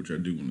Roberts movie, which I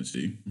do want to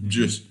see.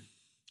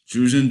 She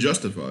was in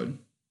Justified.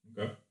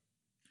 Okay.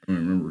 I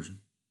don't remember.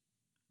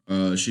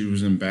 She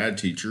was in Bad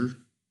Teacher.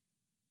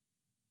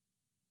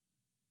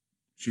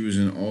 She was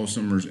in All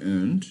Summer's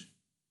End.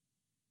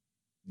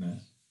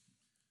 Nice.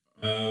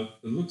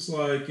 It looks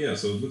like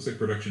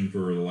production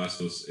for The Last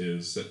of Us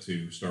is set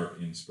to start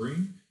in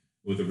spring,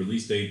 with a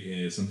release date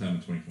is sometime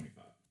in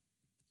 2025.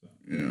 So,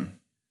 yeah.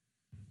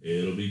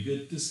 It'll be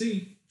good to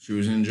see. She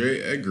was in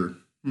J. Edgar.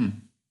 I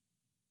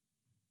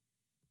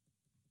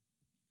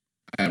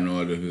have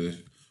no idea who this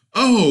is.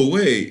 Oh,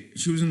 wait.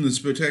 She was in The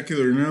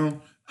Spectacular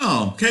Now?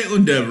 Oh,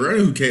 Caitlin Dever. I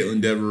know who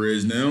Caitlin Dever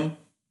is now.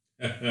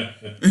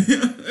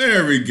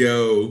 There we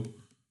go.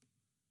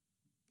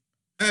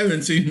 I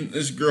haven't seen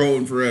this girl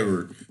in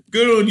forever.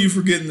 Good on you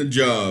for getting the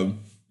job.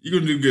 You're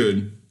going to do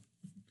good.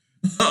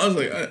 I was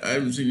like, I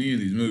haven't seen any of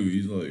these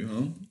movies. Like,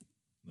 huh?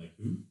 Like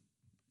who?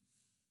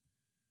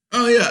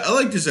 Oh, yeah. I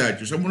like this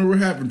actress. I wonder what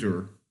happened to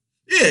her.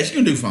 Yeah, she's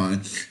going to do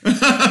fine.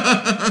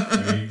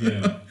 There you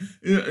go.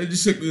 It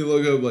just took me to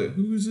look up, like,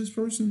 who is this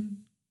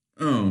person?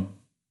 Oh,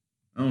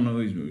 I don't know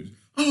these movies.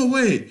 Oh,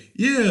 wait.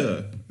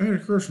 Yeah. I had a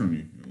crush on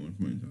you at one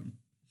point in time.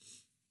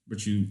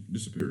 But you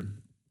disappeared.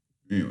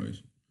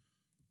 Anyways.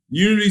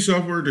 Unity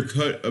software to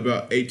cut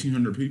about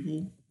 1,800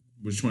 people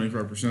was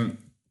 25%.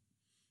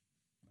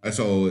 I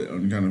saw it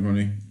on Kind of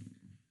Funny.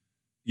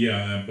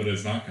 Yeah, but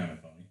it's not kind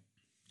of funny.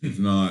 It's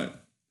not.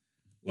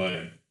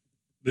 Like,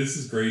 this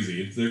is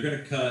crazy. They're going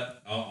to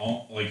cut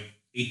like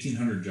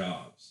 1,800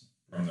 jobs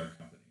from their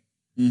company.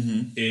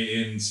 Mm-hmm.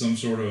 In some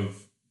sort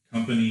of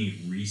company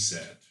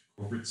reset.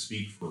 Corporate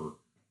speak for,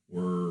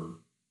 we're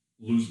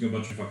losing a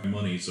bunch of fucking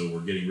money, so we're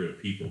getting rid of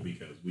people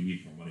because we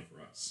need more money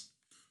for us.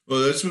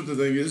 Well, that's what the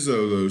thing is,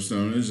 though,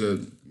 Stone, is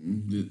that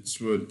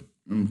it's what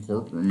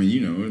corporate. I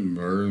mean, it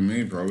better than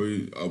me,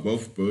 probably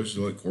both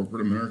like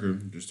corporate America,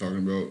 just talking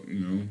about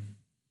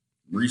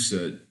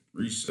reset.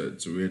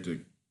 So we have to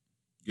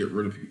get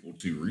rid of people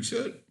to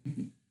reset.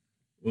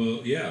 Well,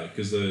 yeah,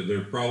 because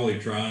they're probably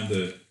trying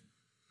to,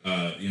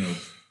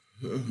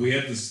 we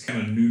have this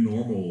kind of new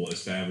normal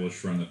established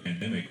from the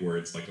pandemic where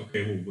it's like,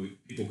 okay, well,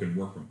 people can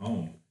work from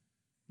home,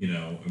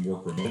 and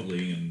work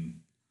remotely, and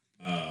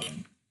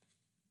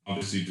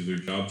obviously do their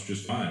jobs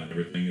just fine, and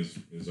everything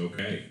is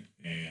okay.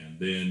 And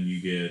then you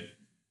get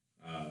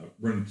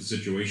run into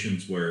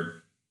situations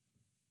where,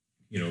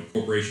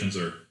 corporations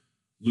are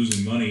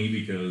losing money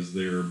because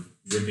they're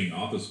renting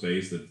office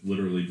space that's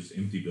literally just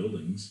empty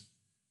buildings,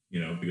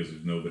 because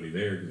there's nobody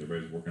there because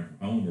everybody's working from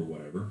home or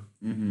whatever.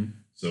 Mm-hmm.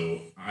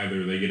 So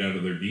either they get out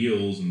of their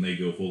deals and they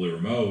go fully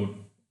remote,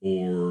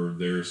 or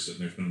they're sitting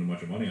there spending a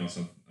bunch of money on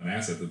an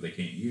asset that they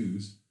can't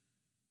use,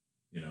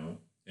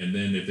 And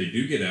then if they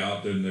do get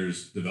out, then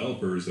there's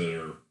developers that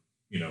are,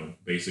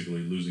 basically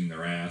losing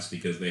their ass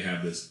because they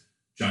have this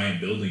giant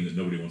building that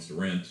nobody wants to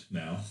rent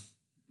now.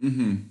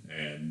 Mm-hmm.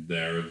 And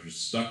they're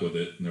just stuck with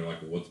it. And they're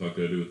like, well, what the fuck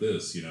do I do with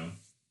this, Yeah.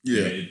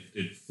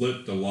 It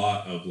flipped a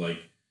lot of, like,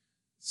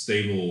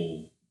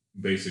 stable,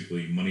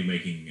 basically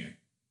money-making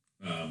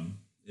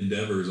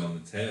endeavors on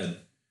its head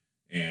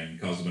and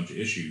caused a bunch of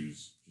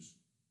issues, just,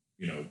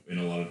 in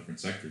a lot of different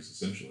sectors,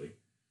 essentially.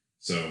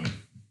 So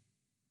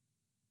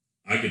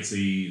I could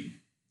see,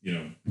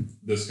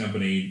 this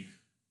company,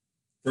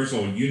 first of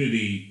all,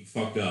 Unity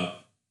fucked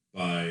up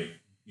by,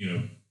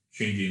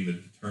 changing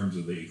the terms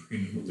of the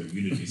agreement with their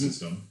Unity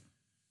system.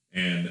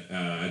 And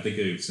I think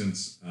they've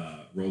since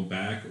rolled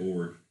back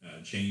or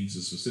changed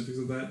the specifics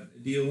of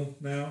that deal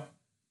now,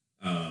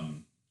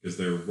 because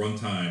their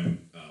runtime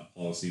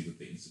policy that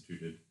they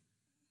instituted.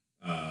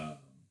 Let's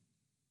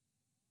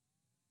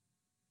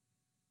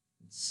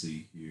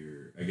see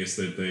here. I guess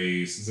that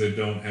since they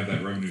don't have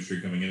that revenue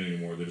stream coming in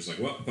anymore, they're just like,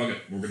 well, fuck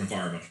it, we're gonna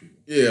fire a bunch of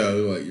people. Yeah,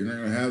 like you're not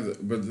gonna have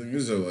that. But the thing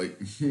is, though,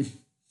 like,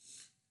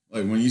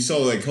 like when you saw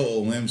like Cult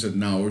of Lamb said,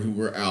 "No,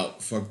 we're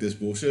out. Fuck this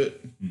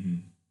bullshit." Mm-hmm.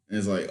 And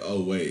it's like,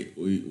 oh wait,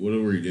 what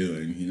are we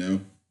doing? You know?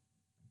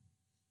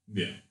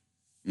 Yeah.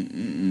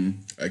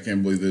 I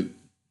can't believe that.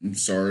 I'm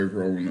sorry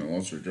for everyone that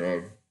lost their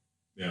job.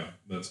 Yeah,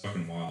 that's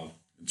fucking wild.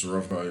 It's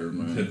rough out here,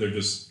 man. That they're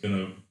just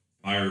gonna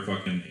hire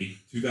fucking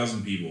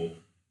 2,000 people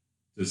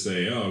to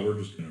say, oh, we're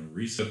just gonna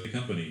reset the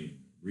company,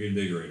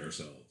 reinvigorate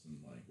ourselves,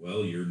 and like,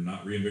 well, you're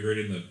not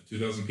reinvigorating the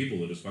 2,000 people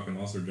that just fucking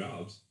lost their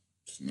jobs.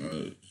 It's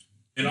nuts.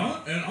 And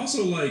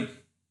also like,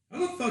 how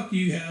the fuck do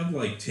you have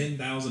like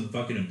 10,000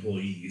 fucking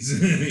employees?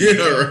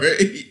 Yeah, right.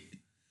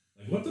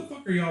 Like, what the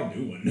fuck are y'all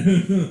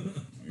doing?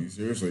 Like,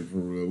 seriously, for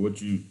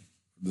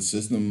the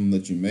system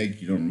that you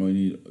make, you don't really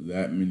need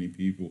that many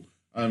people.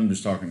 I'm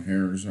just talking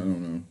hairs. I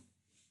don't know.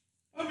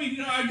 I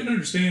mean, I can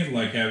understand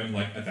like having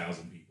like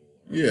 1,000 people,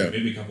 or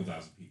maybe a couple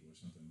thousand people or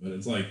something. But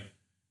it's like,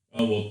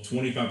 oh well,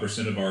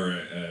 25% of our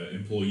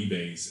employee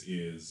base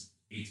is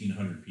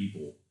 1,800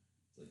 people.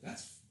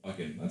 It's like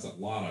that's a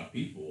lot of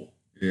people.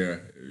 Yeah,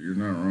 you're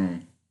not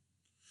wrong.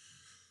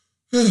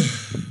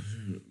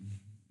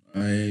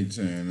 I ain't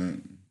saying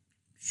that.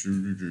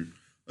 True.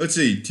 Let's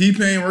see.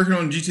 T-Pain working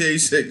on GTA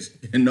 6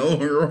 and no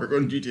longer working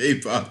on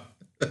GTA 5.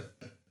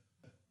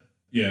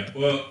 Yeah,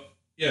 well,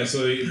 yeah,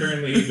 so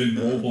apparently he's been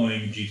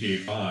role-playing GTA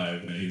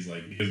 5, and he's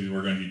like, because he's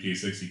working on GTA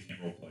 6, he can't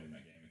role-play in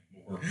that game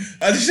anymore.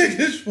 I just think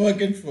it's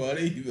fucking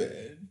funny,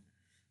 man.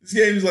 This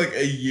game is like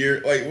a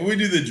year. Like, when we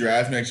do the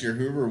draft next year,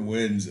 whoever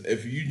wins,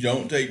 if you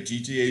don't take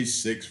GTA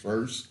 6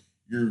 first,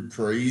 you're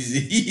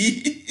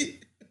crazy.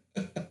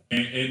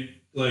 and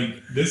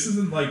like, this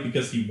isn't like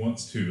because he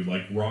wants to.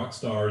 Like,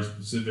 Rockstar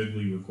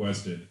specifically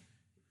requested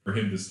for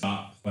him to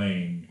stop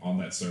playing on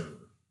that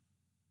server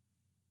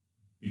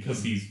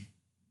because he's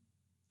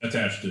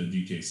attached to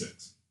GTA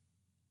 6.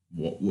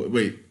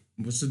 Wait,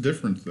 what's the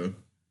difference, though?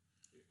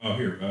 Oh,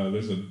 here,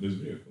 there's a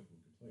video clip we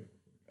can play.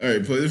 All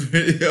right, play the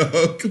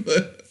video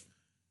clip.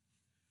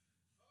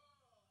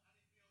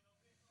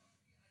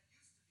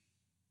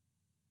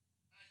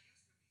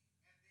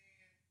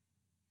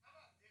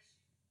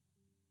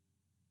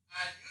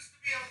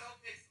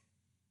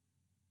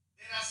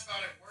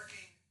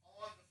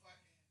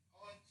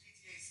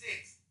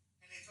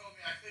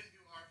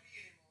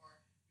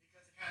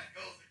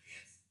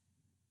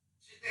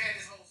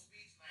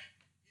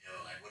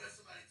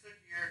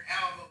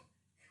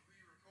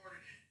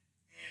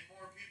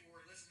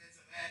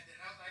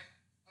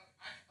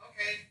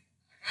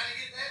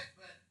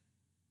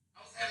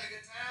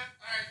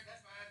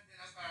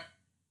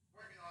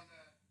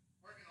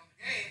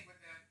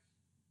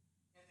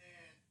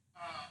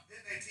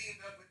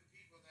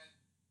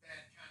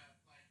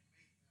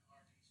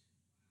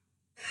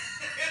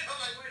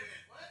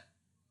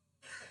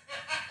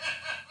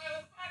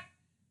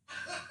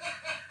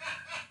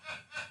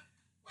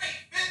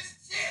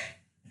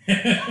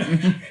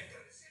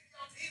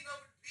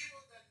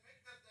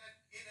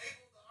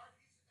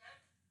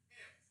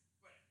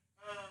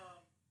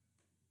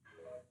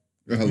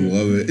 I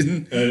love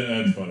it.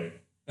 That's funny.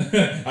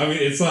 I mean,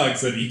 it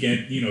sucks that he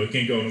can't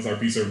go on his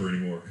RP server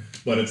anymore.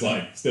 But it's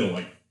like, still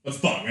like, let's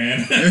fuck,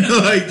 man.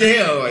 Like,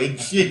 damn, like,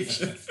 shit.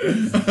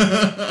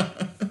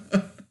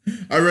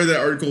 I read that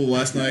article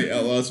last night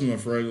out loud to my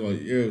friend,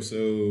 like, yo,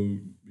 so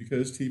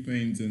because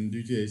T-Pain's in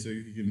GTA 6,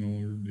 he can no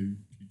longer do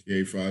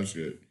GTA 5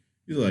 shit.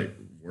 He's like,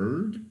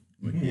 word?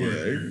 I'm like,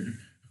 Word.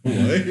 Yeah.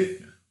 What?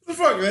 What the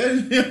fuck,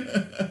 man?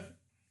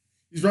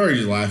 He's probably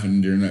just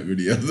laughing during that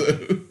video,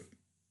 though.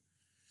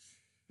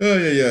 Oh,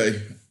 yeah.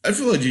 I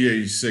feel like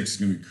GTA 6 is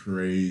going to be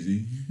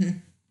crazy.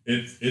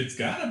 It's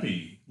gotta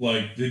be.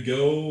 Like,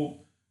 to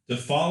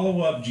follow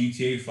up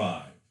GTA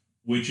 5,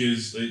 which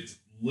it's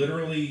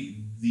literally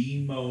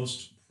the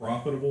most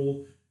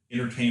profitable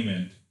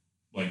entertainment,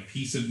 like,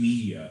 piece of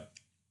media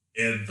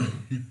ever.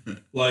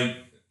 Like,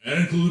 that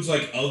includes,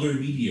 like, other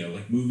media,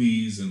 like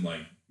movies and,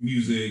 like,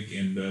 music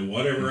and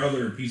whatever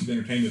other piece of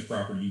entertainment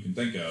property you can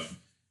think of.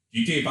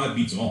 GTA 5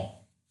 beats them all.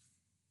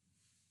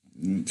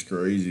 It's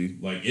crazy.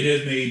 Like, it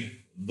has made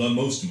the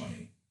most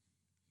money.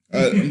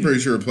 I'm pretty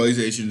sure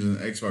PlayStations and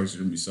Xbox are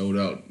going to be sold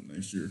out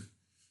next year.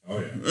 Oh,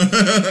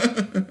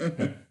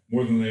 yeah.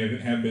 More than they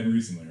have been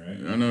recently,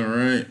 right? I know,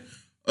 right?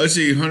 Let's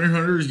see. Hunter x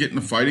Hunter is getting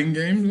a fighting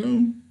game,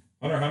 though.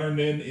 Hunter x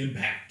Hunter and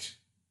Impact.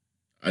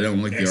 I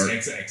don't like the art.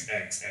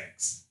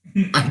 XXXX.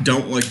 I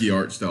don't like the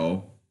art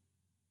style.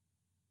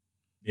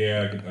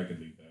 Yeah, I could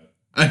leave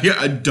that.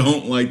 I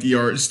don't like the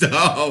art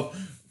style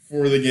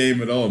for the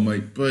game at all. I'm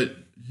like, but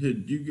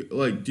did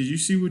you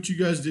see what you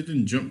guys did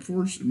in Jump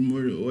Force and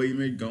the way you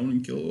made Gon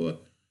and Killua?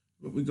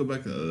 But we go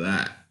back to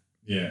that.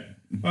 Yeah.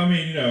 I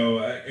mean, you know,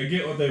 I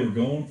get what they were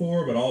going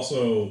for, but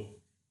also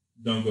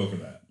don't go for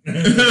that.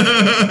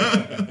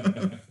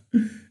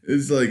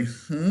 It's like,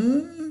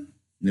 huh?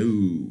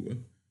 No.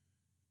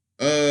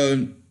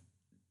 Uh,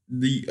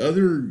 the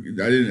other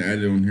I didn't add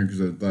it on here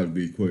because I thought it'd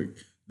be quick.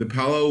 The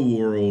Palo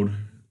World.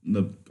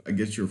 I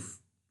guess your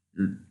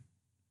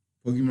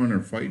Pokemon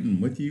are fighting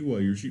with you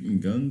while you're shooting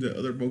guns at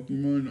other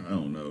Pokemon. I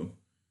don't know.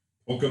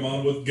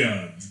 Pokemon with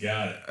guns.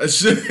 Got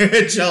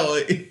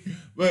Charlie.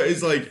 But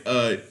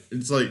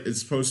it's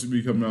supposed to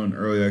be coming out in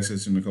early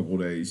access in a couple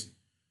days.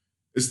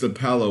 It's the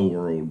Palo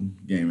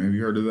World game. Have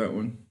you heard of that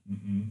one?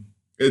 it. Mm-mm.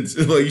 It's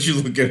like you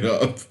should look it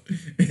up.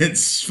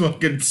 It's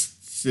fucking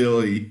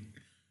silly.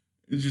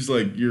 It's just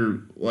like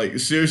you're like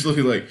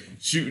seriously like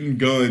shooting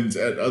guns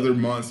at other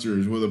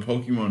monsters with a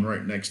Pokemon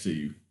right next to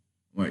you.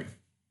 I'm like,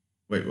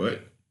 wait,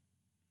 what?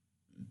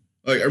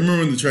 Like I remember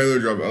when the trailer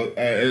dropped,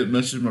 I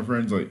messaged my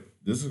friends like,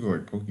 "This looks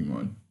like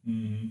Pokemon."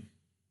 Mm-hmm.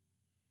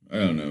 I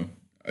don't know.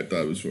 I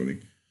thought it was funny.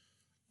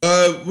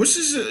 What's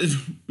this?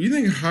 You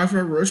think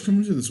Hi-Fi Rush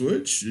coming to the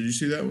Switch? Did you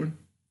see that one?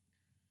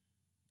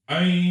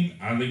 I mean,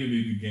 I think it'd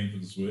be a good game for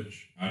the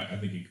Switch. I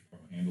think it could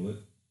probably handle it.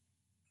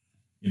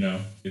 You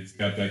know, it's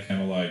got that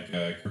kind of like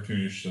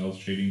cartoonish cell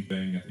shading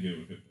thing. I think it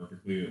would fit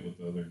perfectly with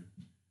the other,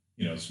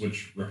 you know,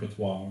 Switch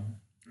repertoire.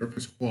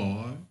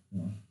 Repertoire.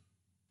 Yeah.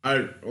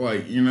 I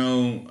like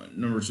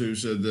number two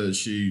said that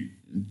she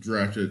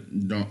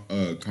drafted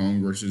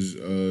Kong versus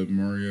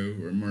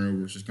Mario or Mario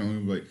versus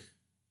Kong. Like,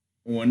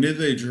 when did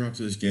they drop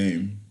this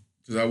game?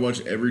 Because I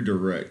watched every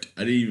direct.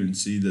 I didn't even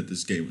see that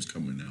this game was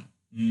coming out.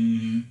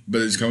 Mm-hmm.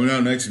 But it's coming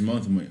out next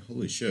month. I'm like,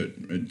 holy shit!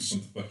 It's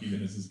What the fuck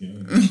even is this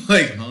game?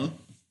 like, huh?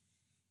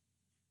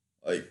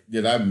 Like,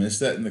 did I miss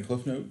that in the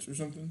cliff notes or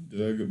something?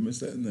 Did I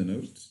miss that in the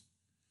notes?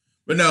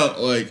 But no,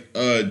 like,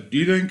 do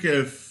you think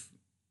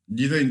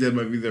that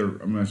might be their?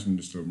 I'm asking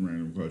just a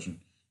random question.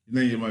 You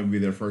think it might be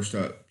their first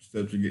step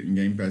to getting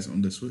Game Pass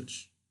on the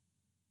Switch?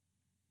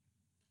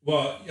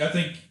 Well, I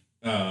think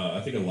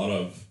a lot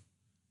of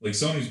like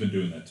Sony's been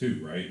doing that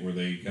too, right? Where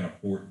they kind of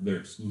port their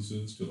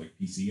exclusives to like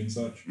PC and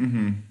such.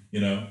 Mm-hmm.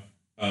 You know,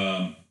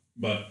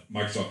 but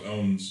Microsoft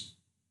owns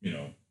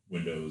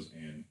Windows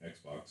and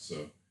Xbox,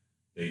 so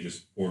they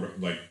just port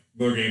like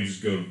their games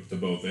just go to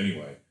both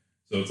anyway.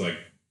 So it's like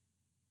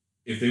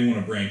if they want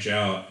to branch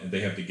out and they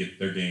have to get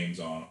their games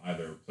on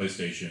either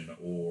PlayStation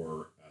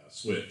or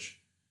Switch,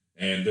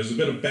 and there's a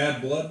bit of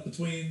bad blood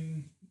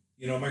between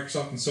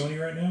Microsoft and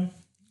Sony right now.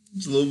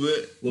 Just a little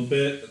bit. A little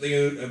bit.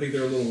 I think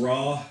they're a little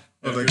raw.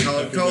 Oh, like Call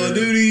of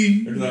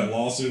Duty. After that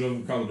lawsuit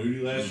over Call of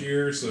Duty last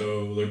year,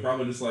 so they're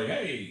probably just like,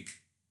 hey,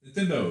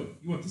 Nintendo,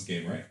 you want this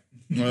game, right?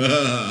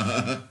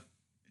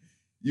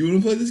 You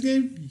want to play this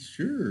game?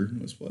 Sure,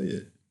 let's play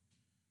it.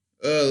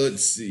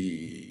 Let's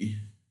see.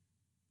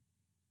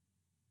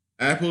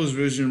 Apple's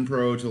Vision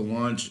Pro to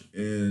launch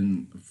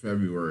in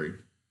February.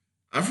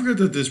 I forgot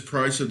that this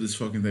price of this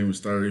fucking thing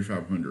was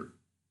 $3,500, and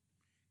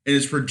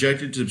it's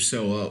projected to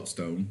sell out.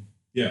 Stone.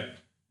 Yeah.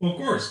 Well, of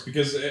course,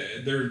 because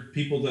there are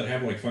people that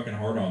have like fucking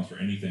hard-ons for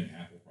anything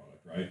Apple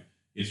product, right?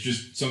 It's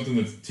just something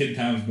that's 10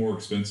 times more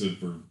expensive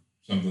for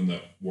something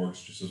that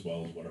works just as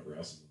well as whatever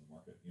else is in the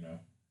market, you know?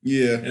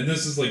 Yeah. And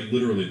this is like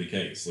literally the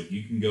case. Like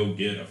you can go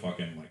get a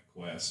fucking like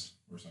Quest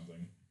or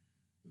something,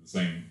 the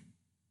same,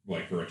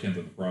 like for a tenth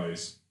of the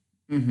price.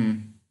 Mm-hmm.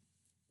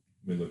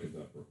 Let me look at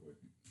that real quick.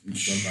 I'm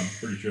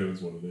pretty sure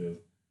that's what it is.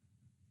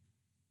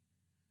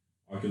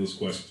 Oculus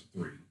Quest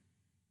 3.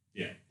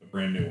 Yeah, the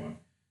brand new one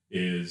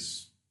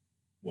is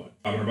what,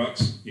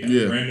 $500?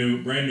 Yeah.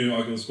 Brand new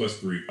Oculus Quest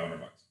 3, $500.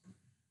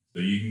 So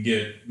you can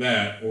get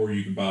that, or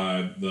you can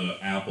buy the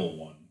Apple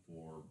one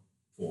for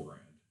 $4,000.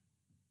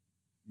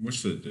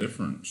 What's the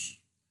difference?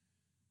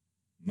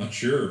 I'm not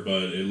sure,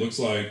 but it looks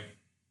like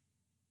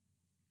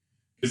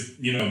because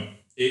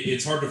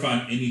it's hard to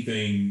find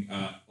anything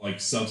like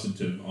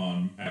substantive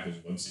on Apple's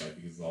website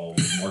because it's all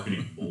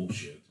marketing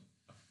bullshit.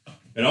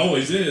 It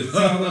always is.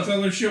 That's how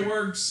their shit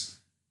works.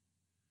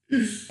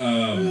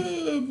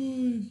 Oh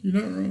boy, you're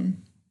not wrong.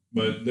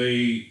 But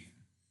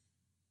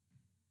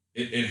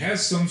it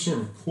has some sort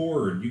of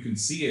cord. You can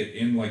see it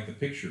in like the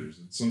pictures.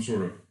 It's some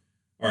sort of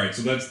all right.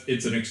 So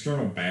it's an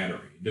external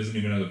battery. It doesn't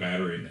even have the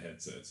battery in the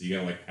headset. So you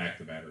gotta like pack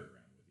the battery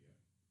around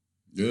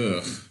with you.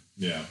 Ugh.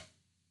 Yeah.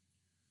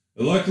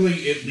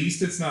 Luckily, at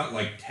least it's not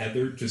like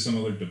tethered to some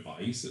other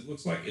device. It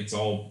looks like it's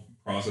all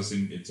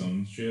processing its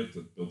own shit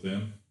that's built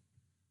in.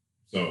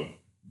 So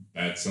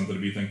that's something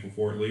to be thankful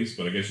for, at least.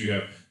 But I guess you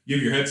have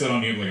your headset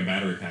on. You have like a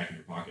battery pack in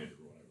your pocket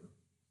or whatever.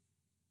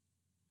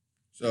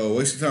 So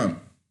waste of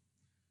time.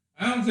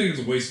 I don't think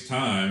it's a waste of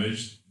time.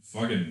 It's just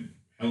fucking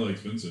hella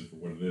expensive for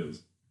what it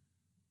is.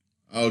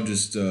 I'll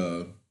just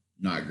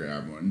not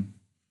grab one.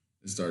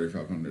 It's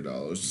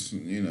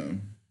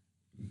 $3,500.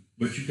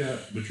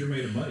 But you're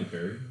made of money,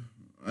 Perry.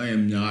 I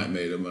am not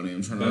made of money.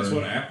 That's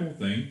what Apple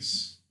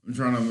thinks. I'm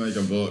trying to make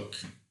a book.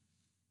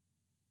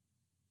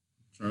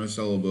 Trying to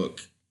sell a book.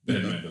 The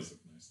headband does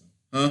look nice,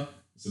 though. Huh?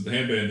 So the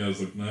headband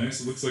does look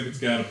nice. It looks like it's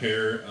got a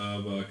pair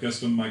of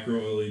custom micro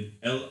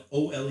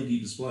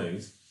OLED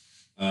displays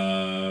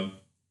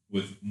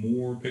with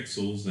more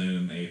pixels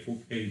than a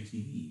 4K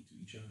TV to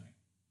each eye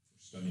for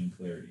stunning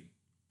clarity.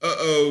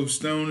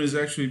 Stone is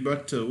actually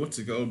about to, what's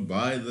it called,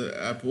 buy the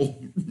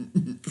Apple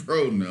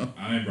Pro now.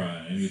 I ain't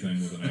buying anything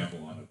with an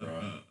Apple on it,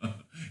 bro.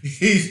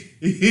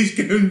 He's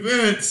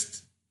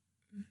convinced.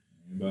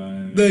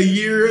 Buying the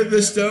year of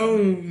the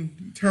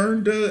Stone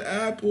turned to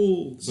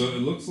Apple. So it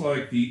looks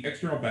like the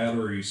external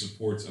battery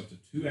supports up to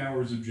 2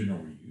 hours of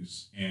general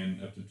use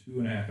and up to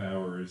 2.5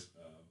 hours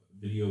of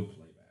video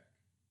playback.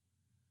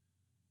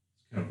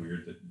 It's kind of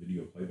weird that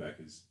video playback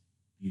is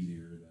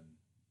easier than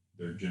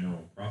their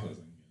general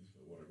processing is,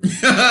 but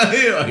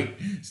whatever. Like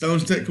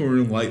Stone's Tech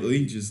Corner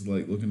lightly, just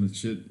like looking at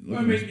shit.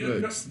 I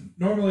mean,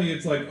 normally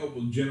it's like, oh,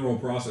 well, general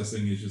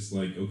processing is just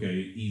like, okay,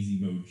 easy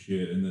mode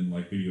shit, and then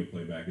like video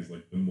playback is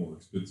like the more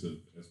expensive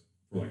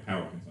for like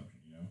power consumption,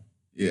 you know?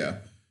 Yeah.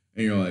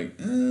 And you're like,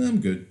 I'm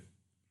good.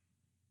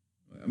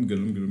 I'm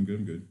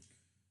good.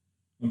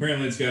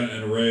 Apparently, it's got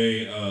an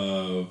array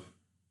of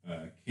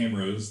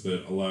cameras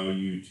that allow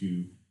you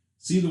to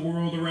see the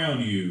world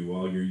around you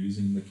while you're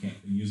using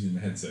the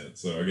headset.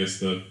 So I guess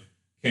the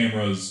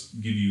cameras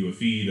give you a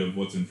feed of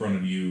what's in front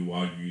of you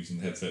while you're using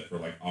the headset for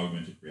like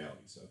augmented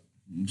reality stuff.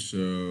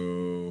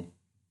 So,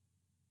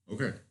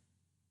 okay,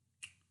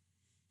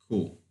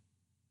 cool.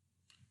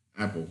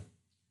 Apple,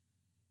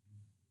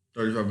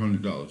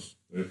 $3,500.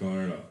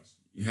 $3,500.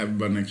 You have it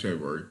by next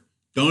February.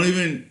 Don't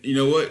even. You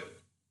know what?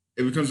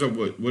 If it comes up,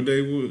 what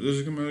day does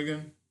it come out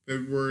again?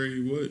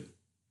 February what?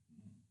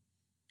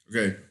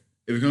 Okay,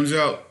 if it comes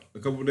out a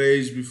couple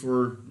days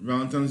before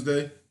Valentine's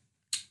Day,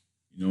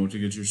 you know what to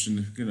get your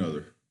significant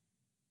other.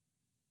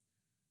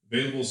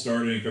 Available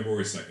starting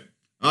February 2nd.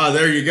 Ah,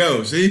 there you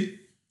go. See?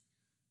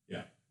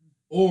 Yeah.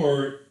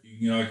 Or you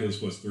can get Oculus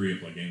Quest 3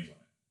 and play games on it.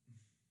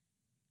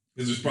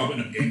 Because there's probably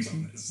no games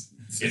on this.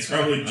 It's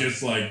probably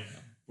just like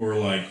for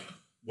like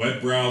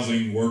web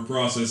browsing, word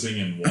processing,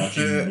 and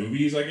watching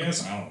movies, I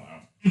guess. I don't know.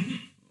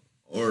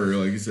 Or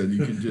like you said,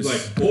 you could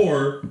just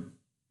or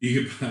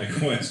you could buy a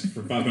Quest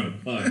for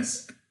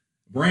 $500.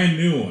 Brand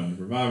new one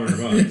for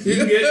 $500.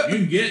 You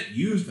can get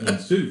used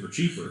ones too for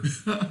cheaper.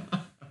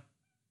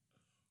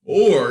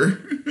 Or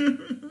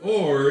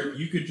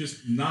you could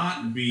just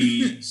not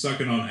be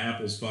sucking on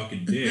Apple's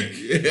fucking dick.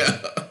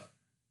 Yeah.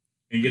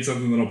 And get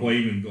something that'll play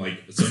even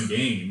like some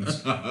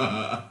games.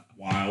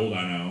 Wild,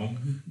 I know.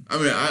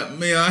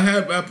 I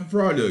have Apple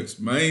products.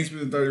 I ain't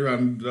spending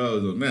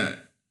 $3,500 on that.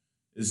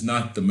 It's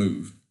not the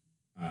move.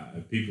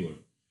 People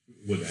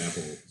with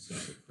Apple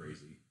stuff are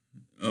crazy.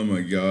 Oh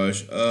my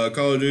gosh.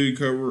 Call of Duty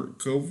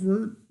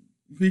covert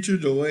feature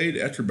delayed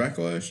after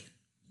backlash.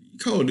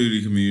 Call of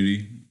Duty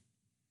community,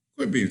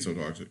 quit being so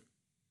toxic.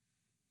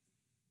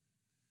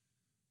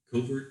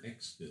 Covert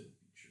exfil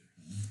feature.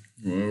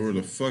 Whatever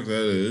the fuck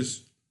that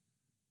is.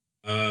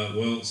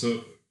 Well,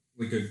 so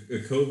like a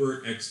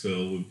covert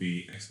exfil would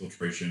be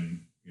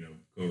exfiltration. You know,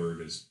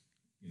 covert is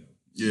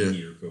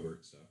senior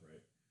covert stuff,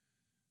 right?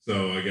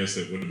 So I guess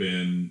it would have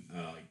been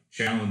like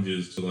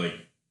challenges to like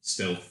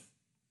stealth,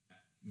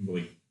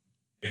 like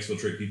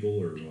exfiltrate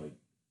people or like.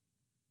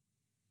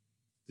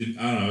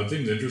 I don't know. It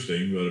seems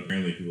interesting, but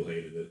apparently people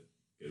hated it.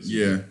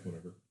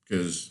 Whatever.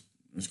 Because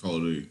it's Call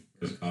of Duty.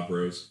 Because COD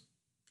Bros.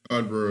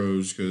 COD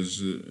Bros. Because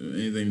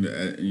anything to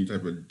add any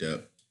type of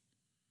depth.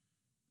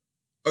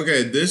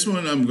 Okay, this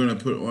one I'm going to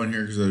put on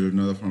here because there's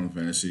another Final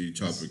Fantasy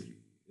topic.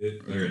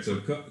 Alright,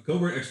 so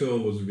Covert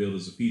Exfil was revealed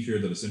as a feature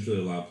that essentially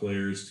allowed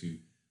players to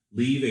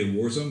leave a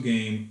Warzone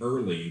game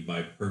early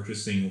by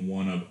purchasing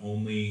one of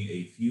only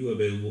a few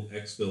available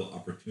exfil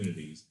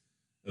opportunities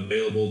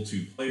available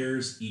to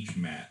players each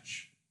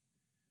match.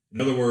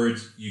 In other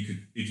words, you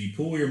could, if you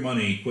pool your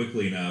money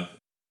quickly enough,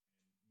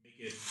 make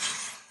it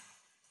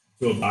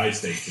to a buy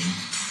station,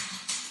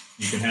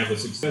 you can have a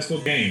successful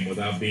game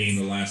without being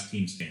the last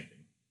team standing.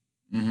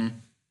 Mm-hmm.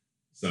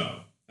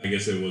 So I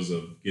guess it was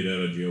a get out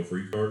of jail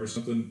free card or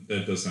something.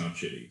 That does sound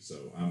shitty. So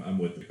I'm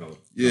with the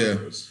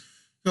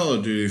Call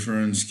of Duty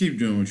friends, keep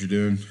doing what you're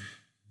doing.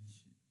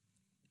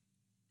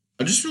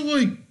 I just feel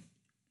like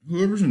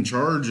whoever's in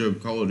charge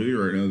of Call of Duty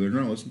right now, they're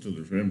not listening to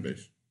their fan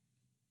base.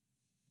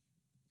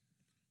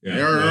 Yeah,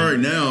 they are right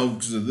now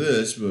because of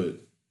this,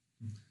 but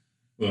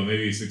well,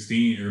 maybe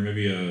 16 or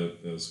maybe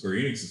a Square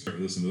Enix is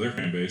starting to listen to their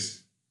fan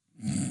base.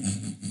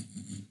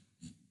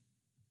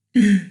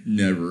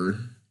 Never.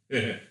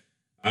 Yeah.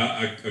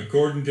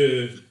 According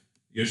to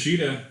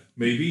Yoshida,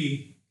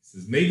 maybe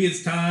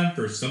it's time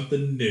for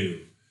something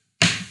new.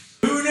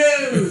 Who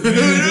knew? Who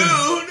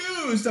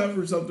knew? It's time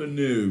for something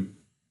new.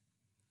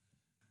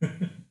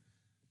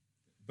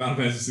 Final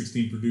Fantasy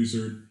 16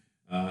 producer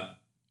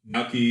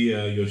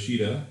Naoki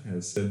Yoshida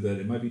has said that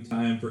it might be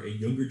time for a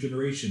younger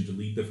generation to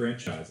lead the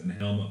franchise and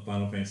helm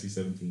Final Fantasy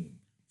 17.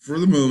 For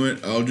the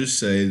moment, I'll just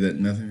say that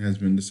nothing has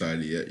been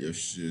decided yet.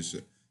 Yoshida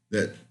said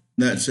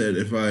that said,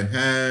 if I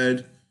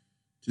had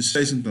to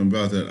say something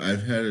about that,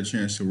 I've had a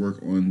chance to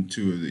work on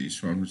 2 of these,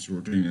 Final Fantasy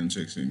 14 and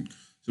 16.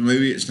 So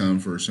maybe it's time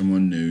for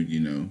someone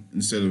new,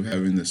 instead of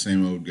having the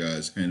same old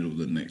guys handle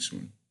the next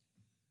one.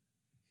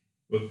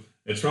 Well,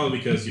 it's probably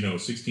because,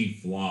 16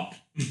 flopped.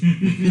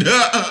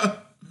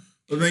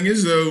 The thing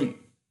is, though,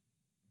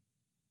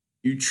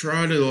 you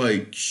try to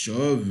like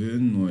shove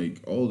in like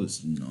all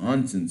this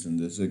nonsense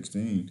into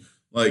 16.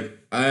 Like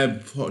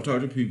I've talked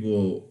to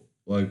people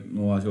like in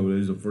the last couple of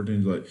days of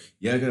 14's like,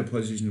 yeah, I got a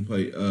PlayStation to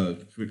play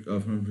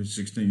for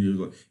 16 years.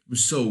 Like it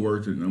was so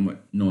worth it. And I'm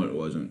like, no, it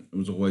wasn't. It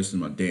was a waste of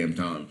my damn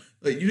time.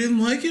 Like you didn't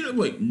like it? I'm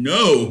like,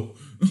 no.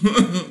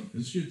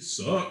 This shit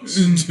sucks.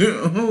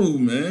 Oh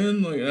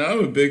man, like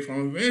I'm a big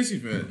Final Fantasy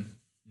fan.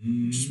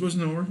 It just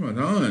wasn't worth my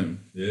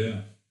time.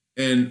 Yeah.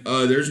 And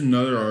there's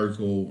another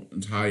article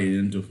tied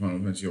into Final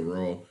Fantasy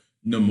overall.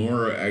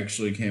 Nomura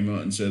actually came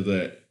out and said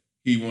that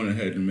he went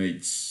ahead and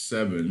made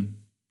 7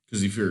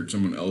 because he feared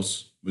someone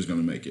else was going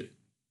to make it.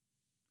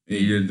 And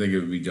he didn't think it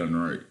would be done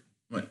right.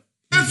 I'm like,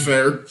 that's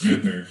fair. That's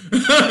fair.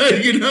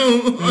 You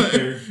know,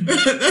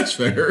 that's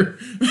fair.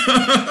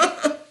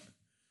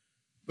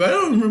 But I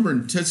don't remember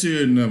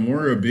Tetsuya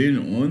Nomura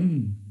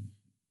being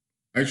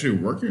actually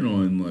working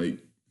on like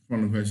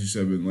Final Fantasy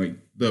 7, like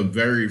the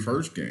very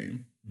first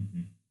game.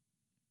 Mm-hmm.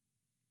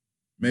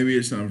 Maybe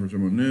it's time for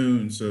someone new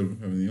instead of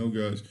having the old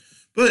guys.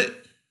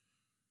 But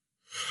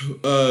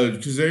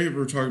because they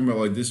were talking about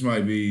like this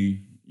might be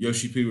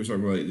Yoshi P was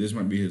talking about like this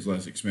might be his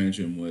last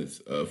expansion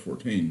with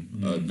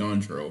 14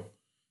 Dawn Trail.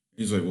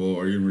 He's like, well,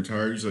 are you gonna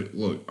retire? He's like,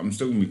 look, I'm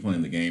still gonna be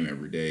playing the game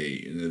every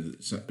day, and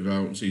if I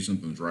don't see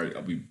something's right,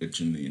 I'll be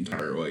bitching the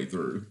entire way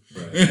through.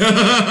 Right.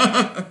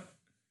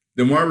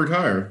 Then why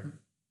retire?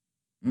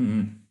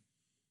 Mm-hmm.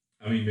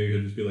 I mean, maybe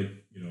it'll just be like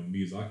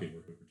Miyazaki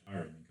work with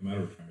retire and then come out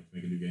of retirement to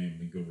make a new game, and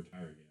then go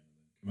retire again, and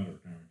then come out of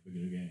retirement to make a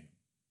new game.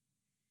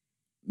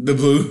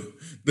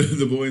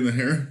 The boy in the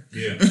hair.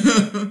 Yeah.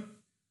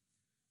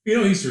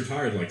 He's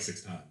retired like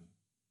 6 times.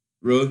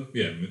 Really?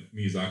 Yeah,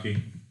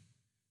 Miyazaki.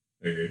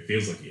 It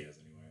feels like he has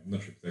anyway. I'm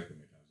not sure exactly how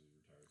many times he's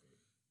retired.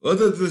 Well, I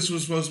thought this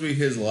was supposed to be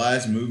his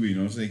last movie.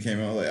 So he came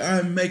out like,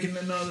 I'm making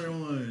another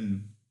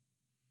one.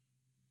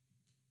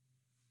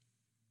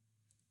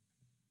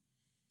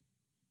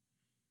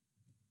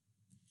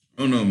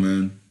 Oh no,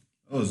 man.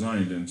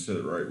 Lasagna didn't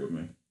sit right with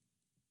me.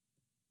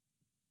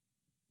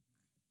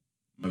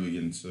 Might be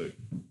getting sick.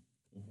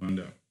 We'll find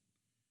out.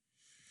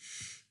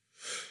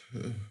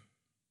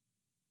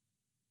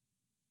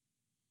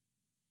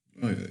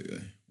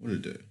 Okay. What a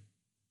day.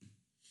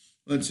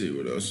 Let's see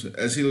what else.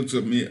 As he looks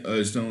up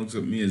Stone looks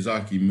up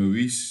Miyazaki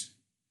movies.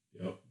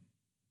 Yep.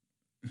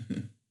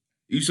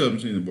 You still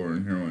haven't seen The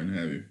Boring Heroine,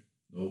 have you?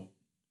 Nope.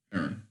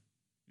 Heron.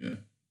 Yeah.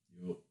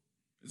 Yep.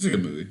 It's a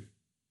good movie.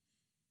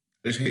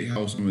 I just hate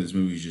how some of his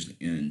movies just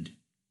end.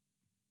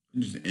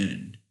 They just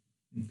end.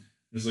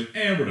 It's like,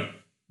 we're done.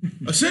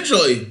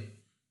 Essentially,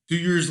 2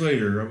 years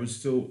later,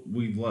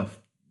 we left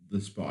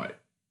the spot.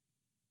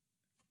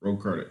 Roll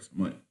credits.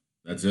 I'm like,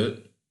 that's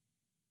it?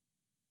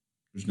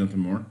 There's nothing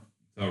more?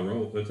 That's how it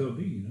rolls. That's how it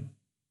be,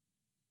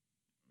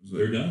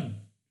 They're done.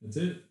 That's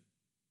it.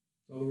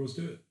 That's all there was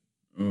to it.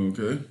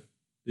 Okay.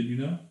 Did you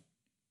know?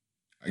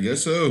 I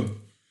guess so.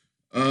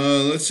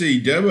 Let's see.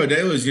 Dead by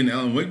Daylight's getting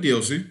Alan Wake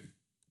DLC.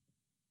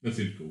 That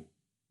seems cool.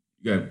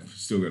 You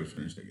still got to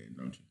finish that game,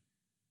 don't you?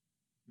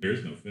 There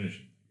is no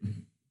finishing.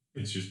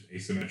 It's just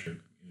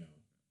asymmetric,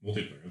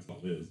 multiplayer. That's all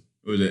it is.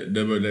 Was that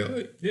Dead by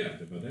Daylight? Yeah,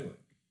 Dead by Daylight.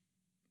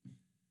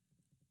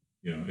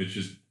 It's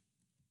just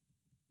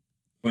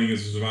playing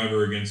as a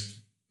survivor against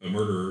a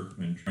murderer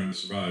and trying to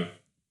survive.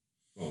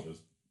 That's all it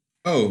is.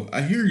 Oh,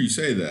 I hear you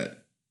say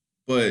that.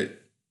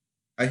 But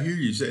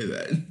you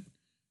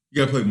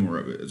gotta play more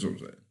of it, that's what I'm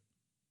saying.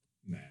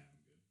 Nah.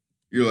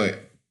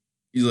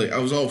 He's like, I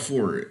was all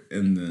for it,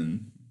 and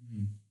then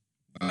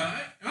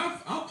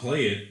I'll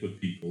play it with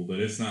people, but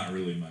it's not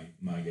really my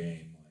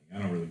game. Like, I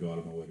don't really go out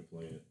of my way to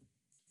play it.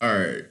 All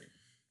right,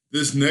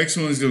 this next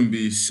one's gonna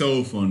be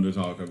so fun to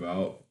talk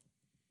about.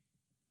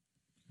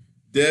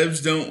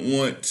 Devs don't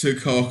want to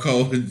call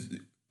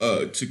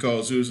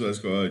Suicide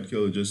Squad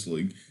Killer Justice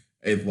League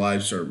a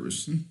live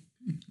service.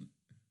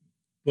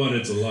 But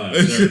it's a live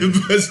service.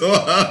 It's a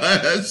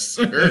live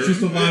service. It's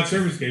just a live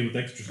service game with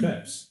extra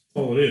steps. That's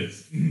all it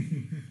is.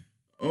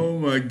 Oh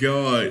my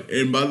god!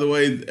 And by the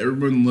way,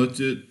 everyone looked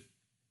at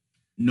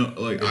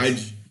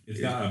it's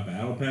got a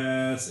battle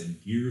pass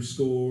and gear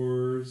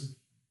scores.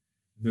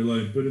 They're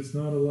like, but it's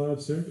not a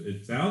live service.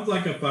 It sounds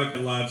like a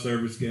fucking live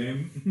service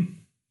game.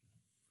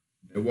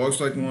 It walks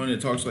like one. It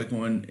talks like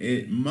one.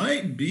 It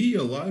might be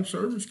a live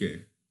service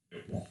game.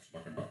 It walks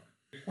like a duck.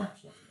 It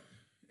quacks like a duck.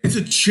 It's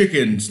a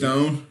chicken,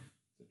 Stone.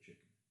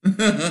 It's a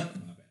chicken.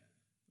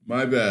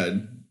 My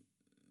bad.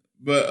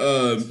 But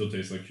it still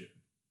tastes like shit.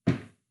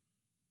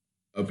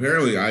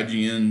 Apparently,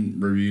 IGN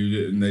reviewed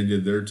it and they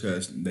did their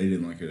test and they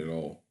didn't like it at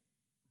all.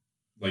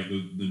 Like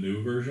the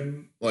new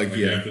version? Like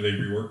yeah. After they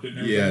reworked it and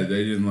everything? Yeah,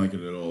 they didn't like it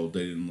at all.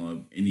 They didn't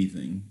love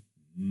anything.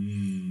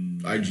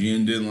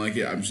 IGN didn't like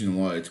it. I've seen a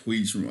lot of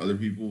tweets from other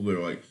people. They're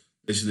like,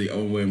 this is the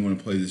only way I'm going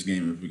to play this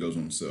game if it goes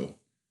on sale.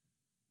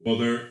 Well,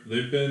 they've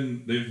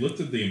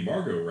lifted the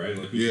embargo, right?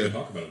 Like we should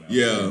talk about it now.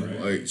 Yeah,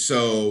 right?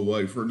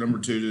 like for number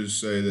 2 to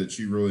say that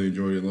she really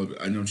enjoyed it and loved it.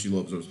 I know she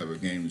loves those type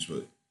of games,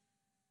 but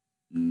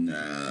nah,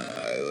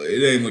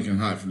 it ain't looking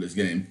hot for this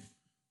game.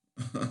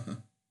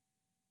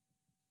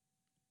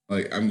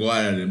 Like, I'm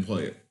glad I didn't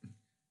play it.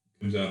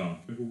 Comes out on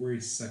February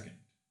 2nd.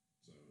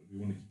 So if you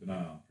want to keep an eye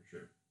on for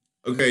sure.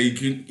 Okay, you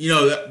can. You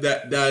know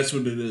that's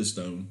what it is,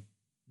 Stone.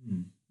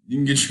 Hmm. You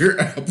can get your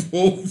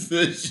Apple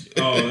Vision.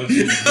 Oh,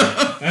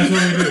 that's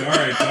what we do. All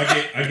right, so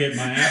I get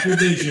my Apple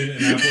Vision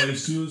and I play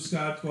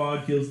Suicide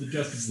Squad Kills the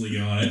Justice League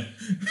on it.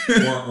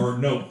 Or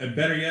no,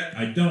 better yet,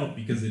 I don't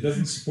because it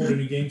doesn't support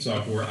any game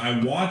software.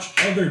 I watch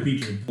other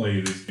people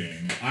play this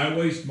game. I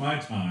waste my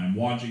time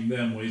watching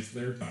them waste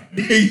their time.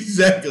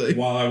 Exactly.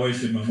 While I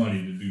wasted my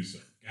money to do so.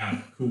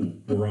 God, cool.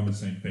 We're on the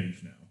same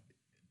page now.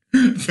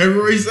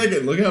 February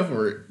 2nd. Look out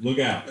for it. Look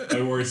out.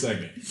 February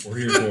 2nd. We're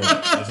here for it.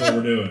 That's what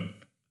we're doing.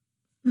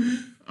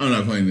 I'm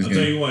not playing this game.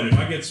 I'll tell you what, if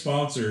I get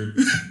sponsored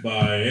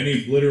by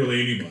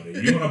literally anybody,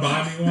 you want to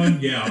buy me one?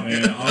 Yeah,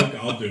 man,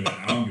 I'll do it.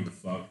 I don't give a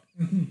fuck.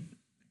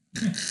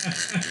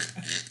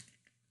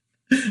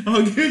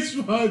 I'll get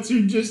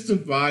sponsored just to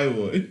buy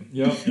one.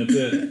 Yep, that's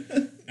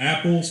it.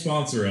 Apple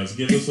sponsor us.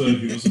 Give us a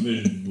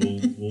vision.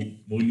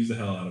 We'll use the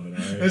hell out of it.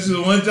 All right. That's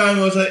the one time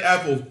I was like,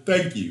 Apple,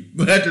 thank you.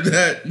 But after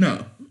that,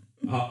 no.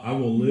 I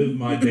will live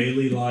my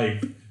daily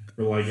life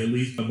for like at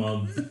least a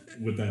month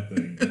with that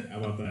thing. How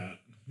about that?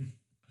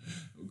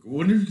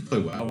 Wonder if you can play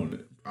WoW on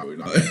it. Probably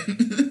not. You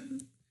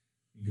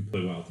can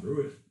play WoW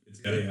through it. It's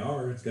got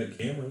AR. It's got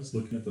cameras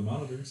looking at the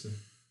monitor. So.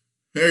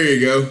 There you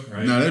go.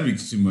 Right? No, that'd be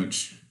too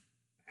much.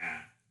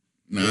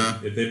 Nah.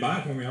 If they buy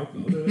it for me, I'll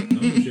do it.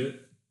 No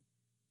shit.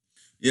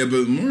 Yeah, but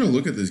the more I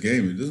look at this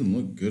game, it doesn't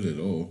look good at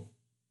all.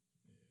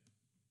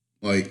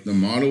 Like, the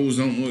models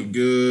don't look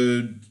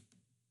good.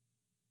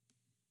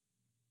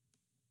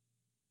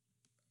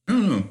 I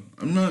don't know.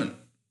 I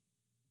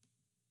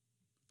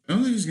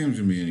don't think this game's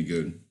going to be any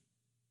good.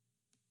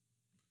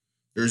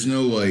 There's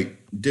no,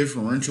 like,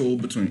 differential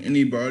between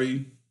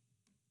anybody.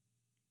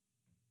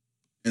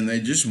 And they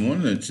just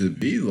wanted it to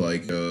be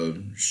like a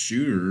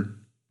shooter.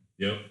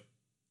 Yep.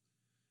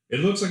 It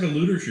looks like a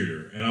looter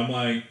shooter. And I'm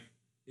like,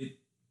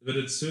 but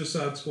it's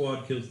Suicide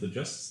Squad Kills the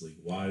Justice League.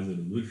 Why is it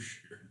a looter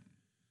shooter?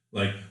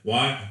 Like,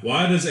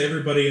 why does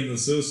everybody in the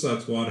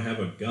Suicide Squad have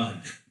a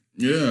gun?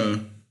 Yeah.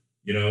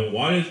 You know,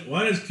 why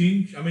does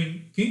King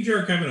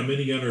Shark having a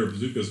minigun or a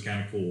bazooka is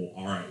kind of cool.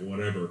 All right,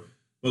 whatever.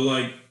 But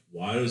like,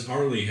 why does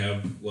Harley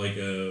have like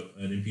an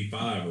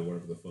MP5 or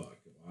whatever the fuck?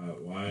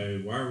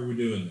 Why are we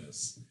doing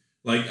this?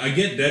 Like, I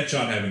get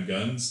Deadshot having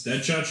guns.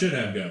 Deadshot should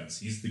have guns.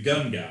 He's the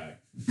gun guy.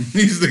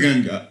 He's the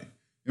gun guy.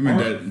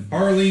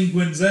 Harleen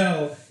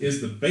Quinzel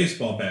is the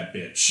baseball bat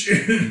bitch.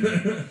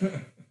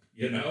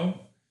 You know?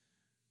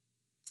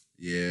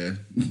 Yeah,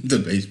 the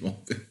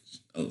baseball bitch.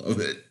 I love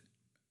it.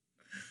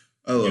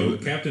 I love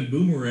it. Captain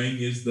Boomerang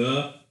is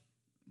the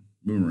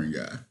boomerang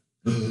guy.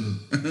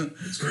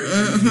 It's crazy.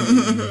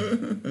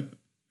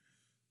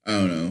 I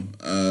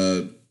don't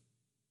know.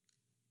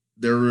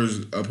 There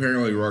was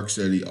apparently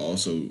Rocksteady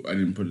also. I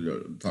didn't put it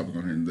a topic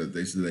on here that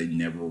they said they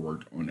never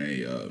worked on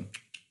a.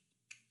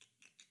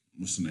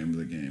 What's the name of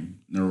the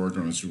game? Never worked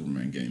on a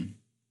Superman game.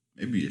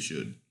 Maybe you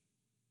should.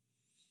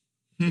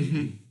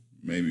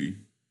 Maybe.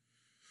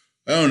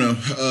 I don't know.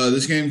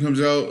 This game comes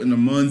out in a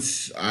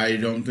month. I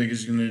don't think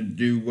it's gonna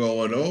do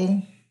well at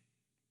all.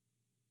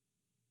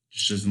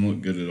 Just doesn't look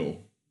good at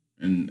all,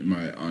 in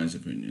my honest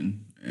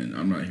opinion. And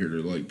I'm not here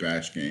to like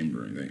bash games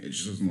or anything. It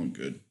just doesn't look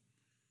good.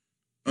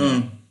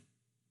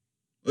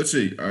 Let's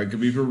see. I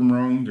could be proven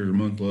wrong. There's a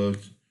month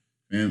left,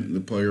 and the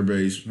player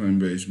base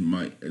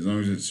might, as long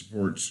as it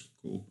supports,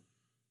 cool.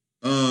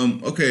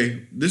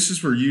 Okay, this is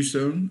for you,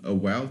 Stone. A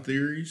WoW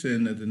theory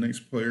saying that the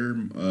next player,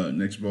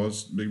 next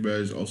boss, Big Bad,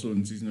 is also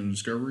in Season of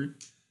Discovery.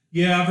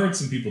 Yeah, I've heard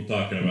some people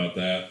talking about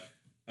that.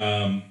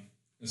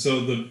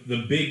 So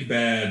the big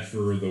bad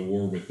for the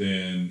War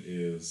Within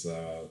is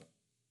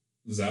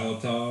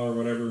Zalata or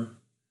whatever,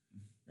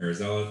 or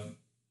Zalat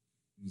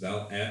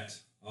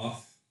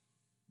Oth,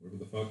 whatever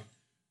the fuck,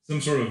 some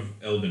sort of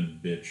elven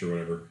bitch or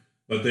whatever.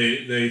 But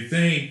they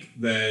think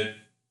that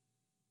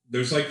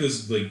there's like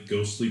this like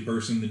ghostly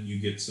person that you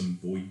get some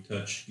void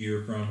touch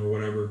gear from or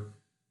whatever.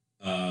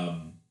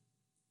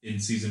 In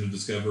Season of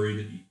Discovery,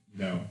 that you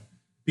know,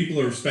 people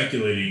are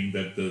speculating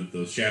that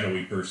the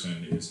shadowy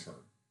person is her,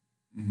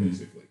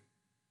 basically.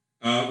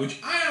 Which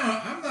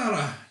I'm not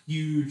a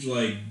huge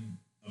like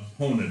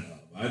opponent of.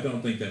 I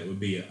don't think that would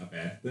be a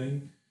bad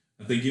thing.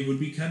 I think it would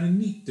be kind of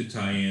neat to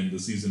tie in the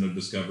Season of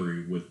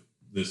Discovery with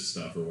this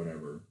stuff or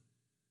whatever.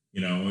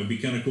 You know, it'd be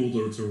kind of cool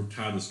to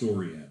tie the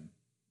story in,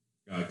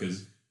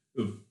 because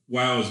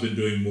WoW has been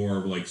doing more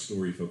of like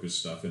story focused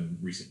stuff in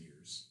recent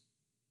years.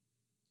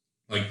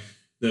 Like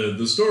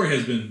the story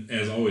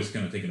has always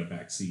kind of taken a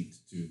back seat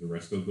to the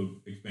rest of the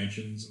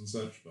expansions and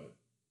such, but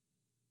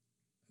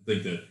I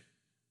think that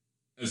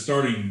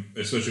starting,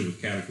 especially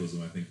with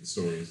Cataclysm, I think the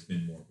story has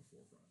been more at the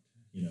forefront,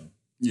 you know?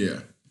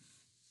 Yeah.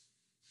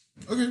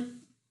 Okay.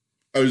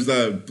 I was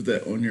put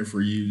that on here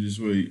for you.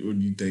 Just what do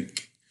you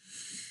think?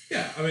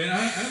 Yeah, I mean,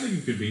 I think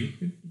it could be.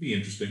 It'd be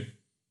interesting.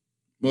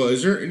 Well,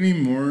 is there any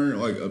more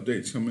like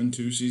updates coming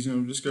to Season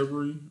of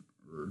Discovery?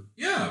 Or?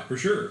 Yeah, for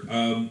sure.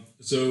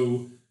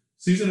 So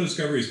Season of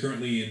Discovery is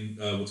currently in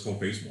what's called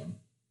Phase 1.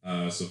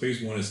 So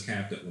phase 1 is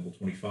capped at level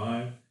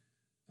 25.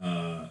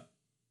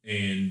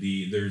 And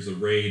there's a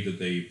raid that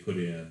they put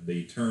in.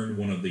 They turned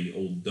one of the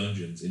old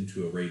dungeons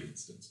into a raid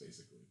instance,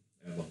 basically,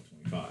 at level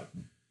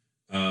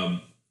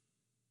 25.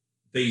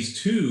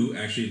 Phase 2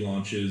 actually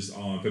launches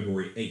on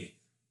February 8th.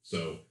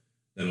 So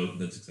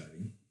that's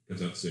exciting.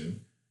 Comes out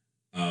soon.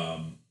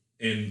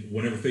 And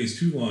whenever Phase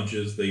 2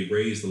 launches, they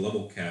raise the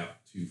level cap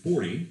to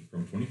 40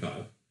 from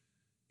 25.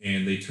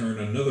 And they turn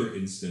another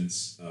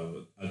instance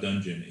of a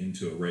dungeon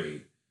into a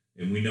raid.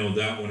 And we know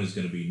that one is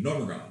going to be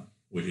Normergon,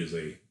 which is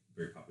a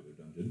very popular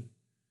dungeon,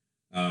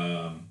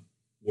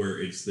 where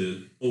it's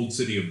the old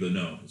city of the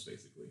gnomes,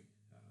 basically.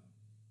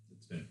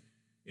 It's been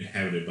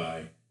inhabited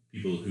by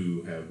people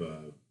who have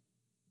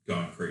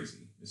gone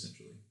crazy,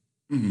 essentially.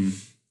 Mm-hmm.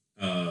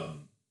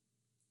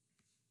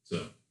 So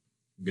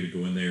I'm going to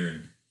go in there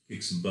and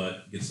kick some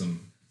butt, get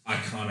some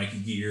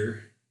iconic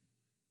gear,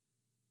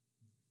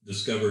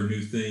 discover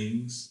new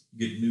things,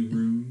 get new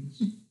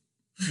runes.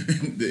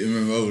 The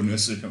MMO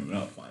necessarily coming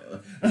out finally.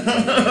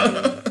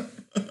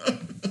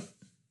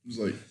 It's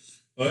like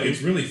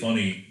it's really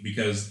funny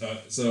because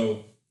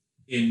so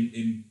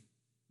in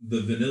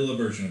the vanilla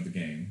version of the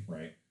game,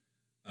 right?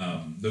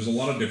 There's a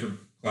lot of different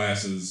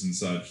classes and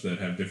such that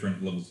have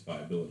different levels of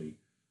viability,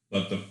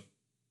 but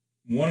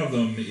one of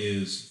them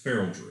is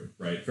Feral Druid,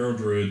 right? Feral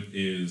Druid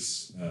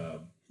is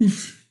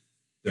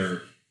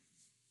they're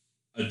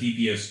a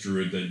DPS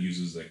druid that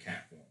uses a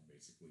cat form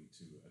basically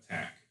to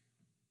attack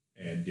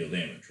and deal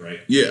damage,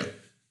 right? Yeah.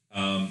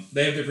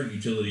 They have different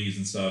utilities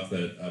and stuff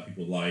that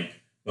people like,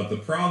 but the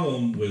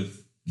problem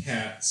with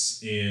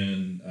cats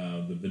in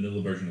the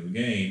vanilla version of the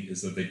game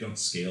is that they don't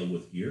scale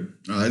with gear.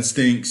 Oh, that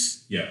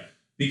stinks. Yeah,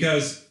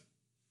 because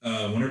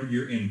whenever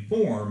you're in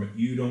form,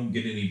 you don't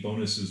get any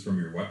bonuses from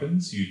your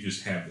weapons. You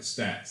just have the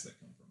stats that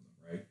come from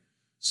them, right?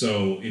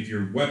 So if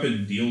your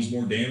weapon deals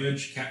more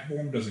damage, cat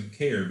form doesn't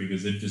care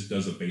because it just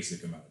does a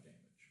basic amount of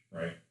damage,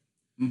 right?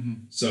 Mm-hmm.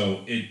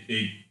 So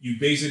you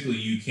basically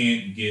you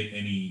can't get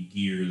any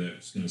gear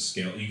that's going to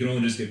scale. You can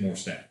only just get more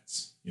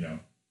stats, you know.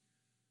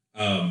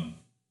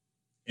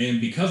 And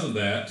because of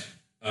that,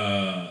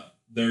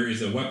 there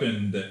is a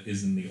weapon that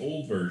is in the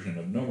old version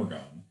of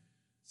Nomergon.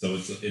 So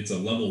it's a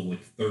level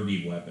like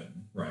 30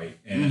 weapon, right?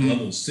 And at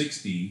level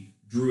 60,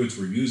 druids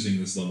were using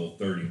this level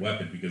 30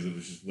 weapon because it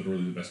was just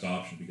literally the best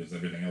option because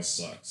everything else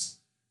sucks,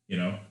 you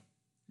know.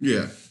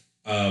 Yeah.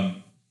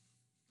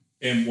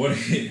 And what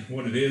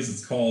it is,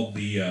 it's called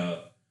the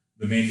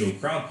manual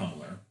crowd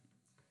pummeler,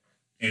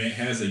 and it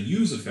has a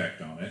use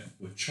effect on it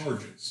with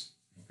charges.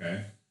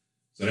 Okay,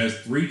 so it has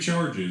 3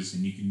 charges,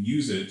 and you can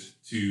use it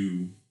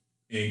to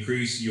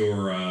increase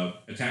your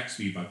attack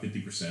speed by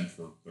 50%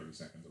 for 30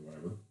 seconds or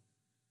whatever.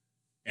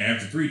 And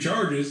after 3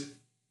 charges,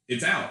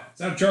 it's out.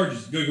 It's out of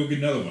charges. You gotta go get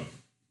another one.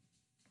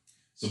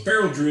 So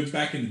feral druids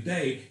back in the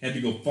day had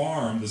to go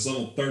farm this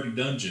level 30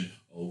 dungeon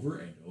over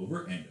and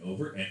over and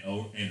over and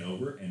over and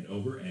over and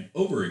over and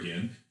over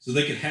again, so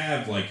they could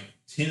have like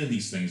 10 of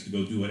these things to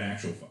go do an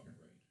actual fucking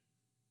raid.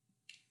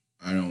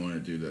 I don't want to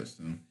do that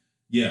stuff.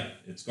 Yeah,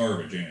 it's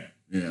garbage, ain't it?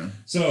 Yeah.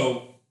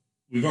 So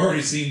we've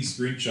already seen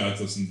screenshots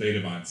of some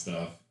Databind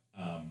stuff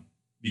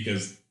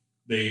because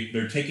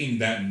they're taking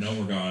that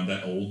Nomergon,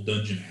 that old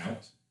dungeon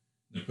out.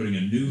 They're putting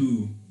a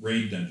new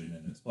raid dungeon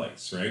in its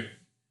place, right?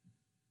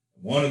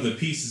 One of the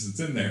pieces that's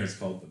in there is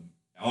called the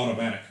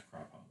automatic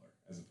crowd pummeler,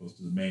 as opposed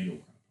to the manual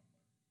crowd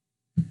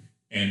pummeler.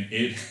 And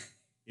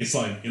it's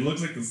like, it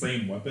looks like the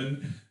same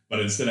weapon, but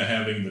instead of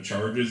having the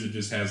charges, it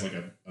just has like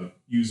a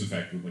use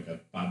effect with like a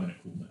 5-minute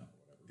cooldown or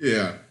whatever.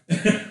 Yeah.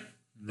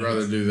 I'd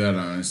rather do that,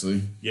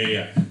 honestly.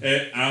 Yeah.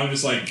 And I'm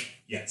just like,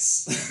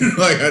 yes.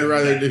 Like I'd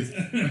rather do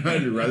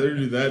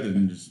that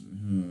than just.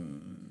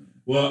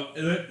 Well,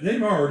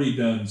 they've already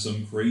done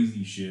some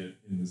crazy shit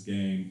in this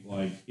game.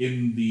 Like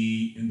in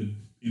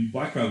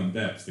Black Mountain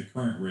Depths, the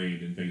current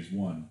raid in Phase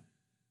 1,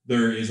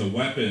 there is a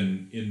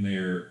weapon in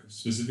there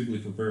specifically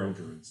for feral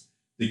druids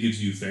that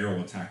gives you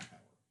feral attack power.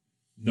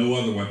 No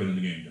other weapon in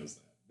the game does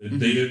that. Mm-hmm.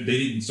 They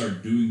didn't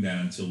start doing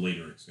that until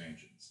later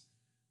expansions.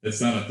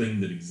 That's not a thing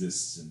that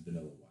exists in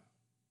vanilla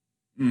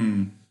WoW.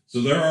 Mm.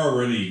 So they're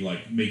already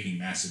like making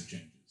massive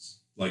changes,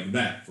 like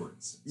that, for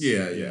instance.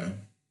 Yeah.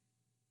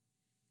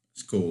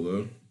 It's cool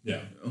though.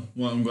 Yeah.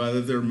 Well, I'm glad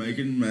that they're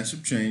making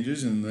massive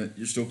changes and that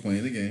you're still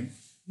playing the game.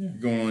 Yeah.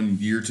 You're going on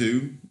year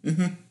 2,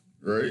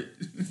 right?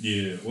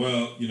 Yeah.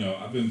 Well,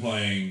 I've been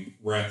playing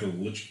Wrath of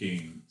the Lich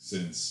King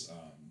since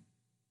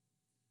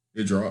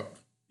it dropped.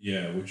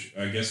 Yeah, which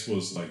I guess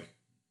was like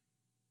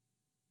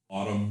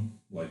autumn,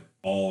 like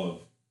all of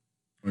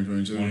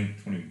 2022.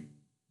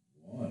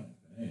 2021,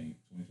 I think.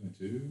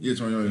 2022? Yeah,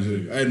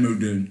 2022. I had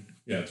moved in.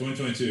 Yeah,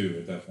 2022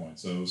 at that point.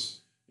 So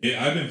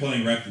I've been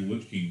playing Wrath of the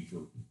Lich King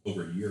for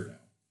over a year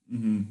now.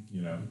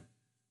 Mm-hmm.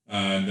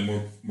 And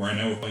then right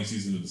now we're playing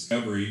Season of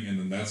Discovery, and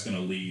then that's going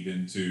to lead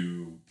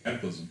into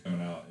Cataclysm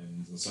coming out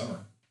in the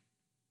summer.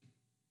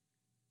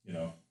 And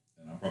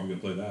I'm probably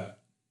going to play that.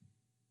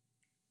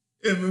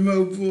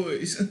 MMO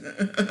boys.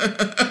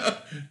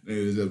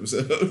 Name of this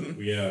episode.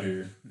 We out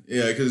here.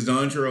 Yeah, because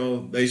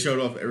Dontrell, they showed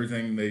off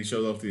everything. They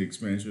showed off the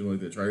expansion, like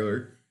the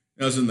trailer.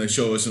 And also, they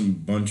show us some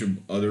bunch of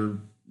other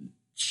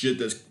shit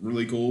that's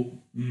really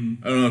cool.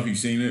 Mm-hmm. I don't know if you've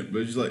seen it, but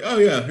it's just like, oh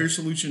yeah, here's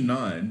Solution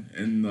 9.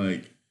 And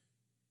like,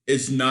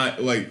 it's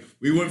not like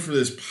we went for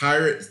this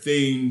pirate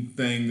thing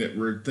that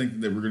we're thinking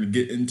that we're going to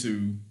get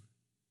into,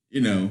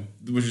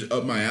 which is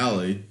up my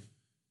alley.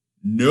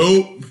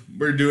 Nope,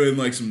 we're doing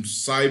like some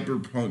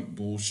cyberpunk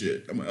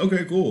bullshit. I'm like,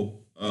 okay,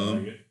 cool. I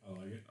like it.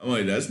 I'm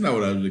like, that's not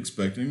what I was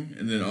expecting.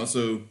 And then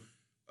also,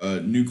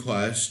 new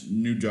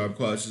job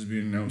class is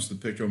being announced, the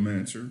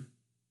Pictomancer,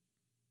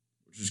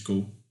 which is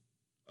cool.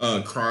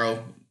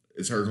 Cryle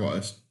is her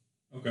class.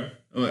 Okay.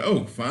 I'm like,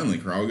 oh, finally,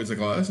 Cryle gets a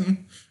class.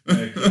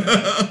 Heck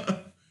yeah.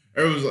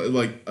 Everyone's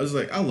like, I was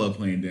like, I love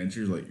playing dance.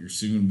 You're like, you're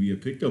soon to be a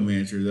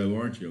Pictomancer, though,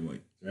 aren't you? I'm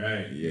like,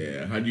 right.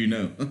 Yeah. How do you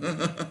know?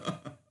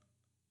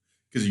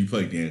 Because you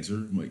play Dancer.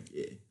 I'm like,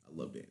 yeah, I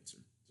love Dancer.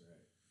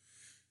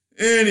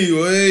 Right.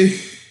 Anyway,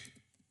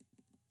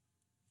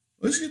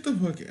 let's get the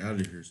fuck out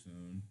of here,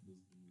 Stone.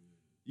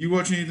 You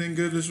watch anything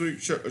good this week?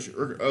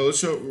 Let's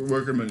show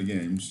recommended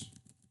games.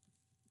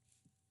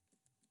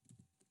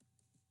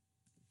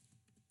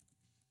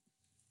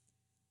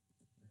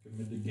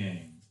 Recommended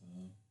games,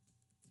 huh?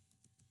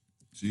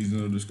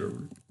 Season of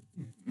Discovery.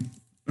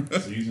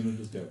 Season of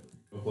Discovery.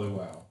 Go play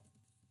WoW.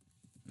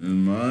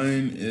 And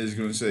mine is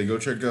going to say, go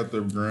check out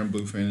the Grand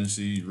Blue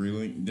Fantasy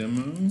Relink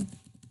demo.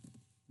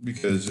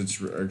 Because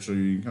it's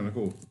actually kind of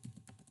cool.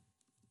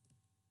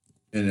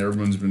 And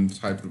everyone's been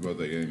hyped about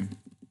that game.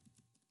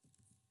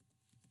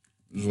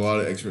 There's a lot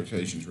of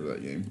expectations for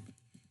that game.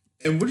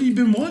 And what have you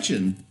been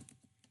watching?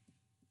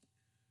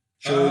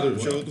 Show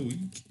of the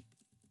week.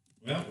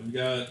 Well, we've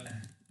got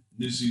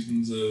new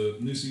season of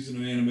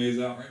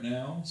animes out right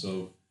now,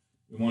 so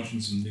we're watching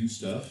some new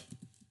stuff.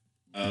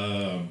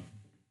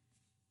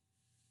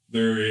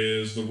 There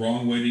is The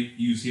Wrong Way to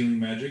Use Healing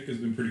Magic has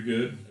been pretty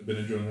good. I've been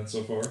enjoying that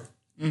so far.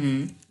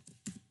 Mm-hmm.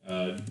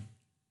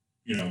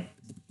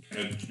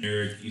 Kind of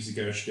generic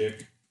isekai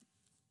shtick.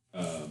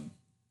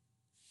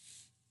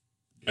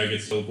 Guy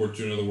gets teleported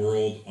to another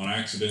world on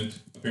accident,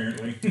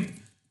 apparently,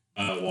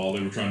 while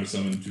they were trying to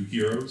summon two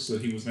heroes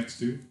that he was next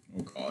to.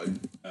 Oh, God.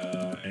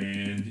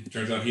 And it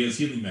turns out he has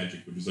healing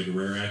magic, which is like a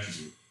rare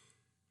attribute.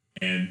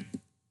 And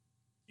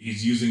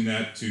he's using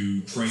that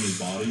to train his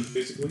body,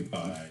 basically,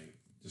 by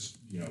just,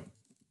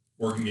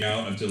 working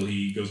out until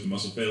he goes to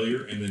muscle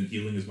failure and then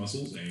healing his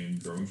muscles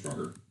and growing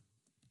stronger.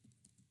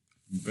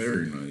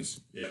 Very nice.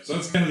 Yeah, so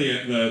that's kind of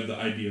the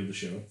idea of the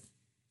show.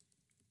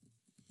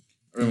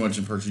 I've been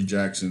watching Percy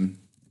Jackson.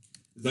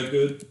 Is that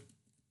good?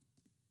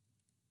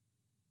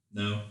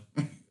 No.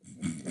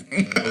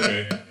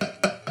 Okay.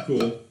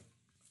 Cool.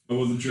 I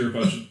wasn't sure if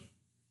I should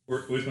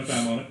waste my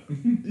time on it.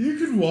 You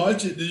could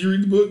watch it. Did you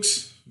read the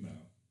books? No.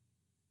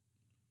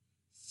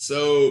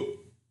 So,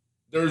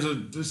 there was a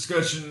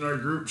discussion in our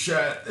group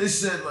chat. They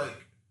said,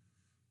 like,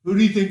 who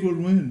do you think would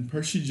win?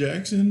 Percy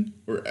Jackson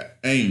or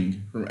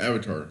Aang from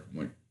Avatar? I'm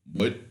like,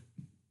 what?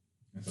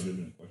 That's not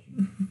even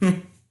a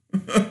question.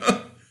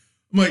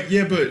 I'm like,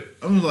 yeah, but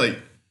I was like,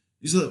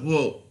 he's like,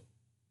 well,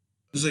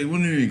 I was like, it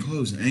wasn't even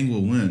close. Aang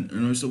will win.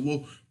 And I said,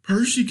 well,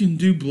 Percy can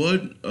do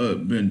blood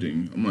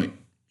bending. I'm like,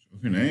 so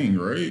can Aang,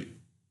 right?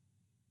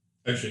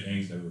 Actually,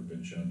 Aang's never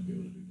been shown to be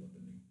able to do blood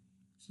bending.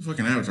 It's a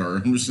fucking Avatar.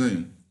 I'm just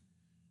saying.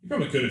 He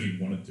probably could if he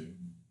wanted to,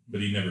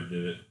 but he never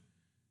did it.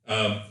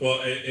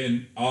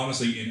 And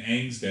honestly, in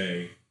Aang's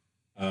day,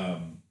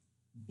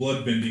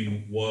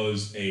 bloodbending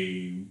was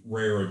a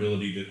rare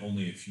ability that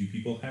only a few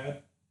people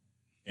had,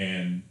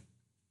 and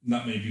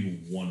not many people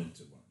wanted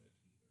to learn it.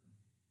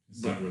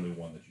 It's not really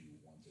one that you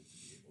wanted to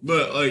be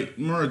able to. But, like,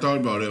 the more I thought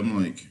about it,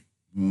 I'm like,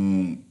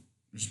 well,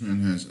 this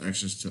man has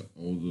access to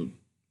all the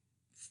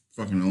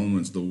fucking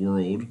elements of the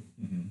world.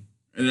 Mm-hmm.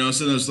 And then all of a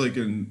sudden, I was like,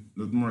 and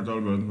the more I thought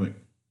about it, I'm like,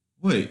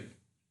 wait,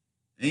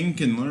 Aang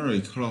can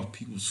literally cut off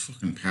people's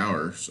fucking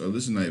power, so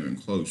this is not even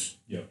close.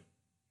 Yep.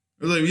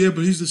 They're like, yeah,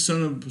 but he's the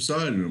son of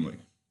Poseidon. I'm like,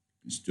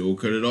 you still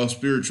cut it off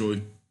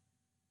spiritually.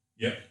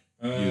 Yep.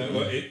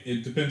 Well,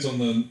 it depends on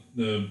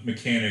the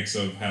mechanics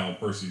of how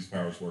Percy's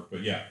powers work,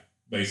 but yeah,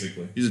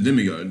 basically. He's a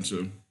demigod,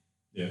 so.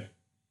 Yeah.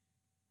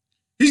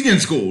 He's getting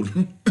schooled.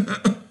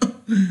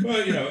 Well,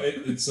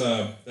 it's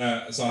so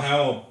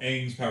how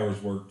Aang's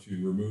powers work to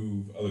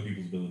remove other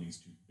people's abilities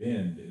to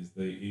bend is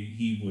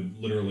he would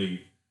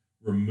literally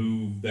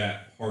remove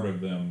that part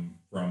of them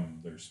from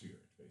their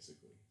spirit,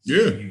 basically. So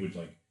yeah. He would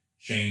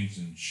change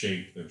and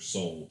shape their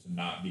soul to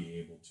not be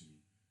able to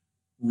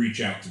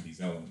reach out to these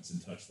elements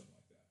and touch them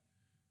like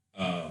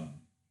that.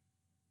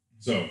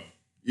 So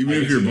even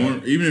if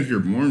you're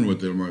born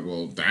with it, I'm like,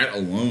 well, that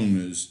alone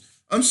is.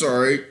 I'm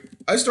sorry.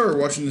 I started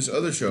watching this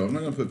other show. I'm not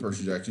gonna put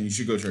Percy Jackson. You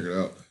should go check it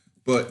out.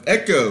 But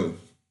Echo.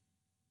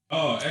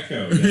 Oh,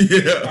 Echo. Yeah.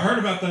 Yeah. I heard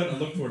about that and I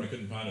looked for it and I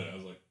couldn't find it. I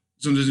was like,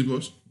 it's on Disney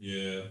Plus.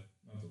 yeah.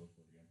 I'll have to look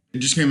for it again. It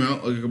just came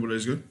out like a couple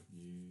days ago.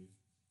 Yeah.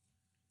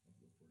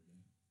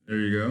 There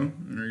you go.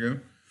 There you go.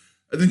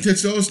 I think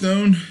that's all,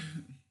 Stone.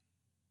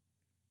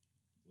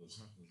 Let's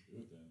do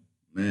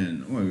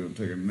Man, I'm gonna go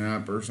take a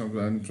nap or something.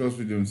 I'm supposed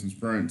to be doing some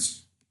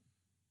sprints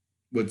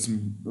with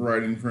some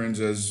riding friends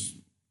as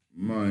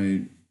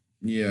my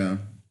yeah.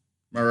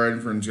 My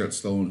riding friends got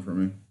stolen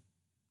from me.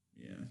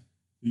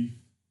 Yeah.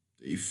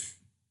 Thief.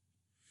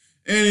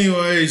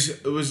 Anyways,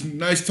 it was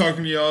nice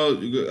talking to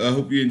y'all. I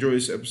hope you enjoy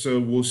this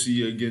episode. We'll see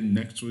you again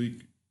next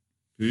week.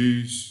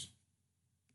 Peace.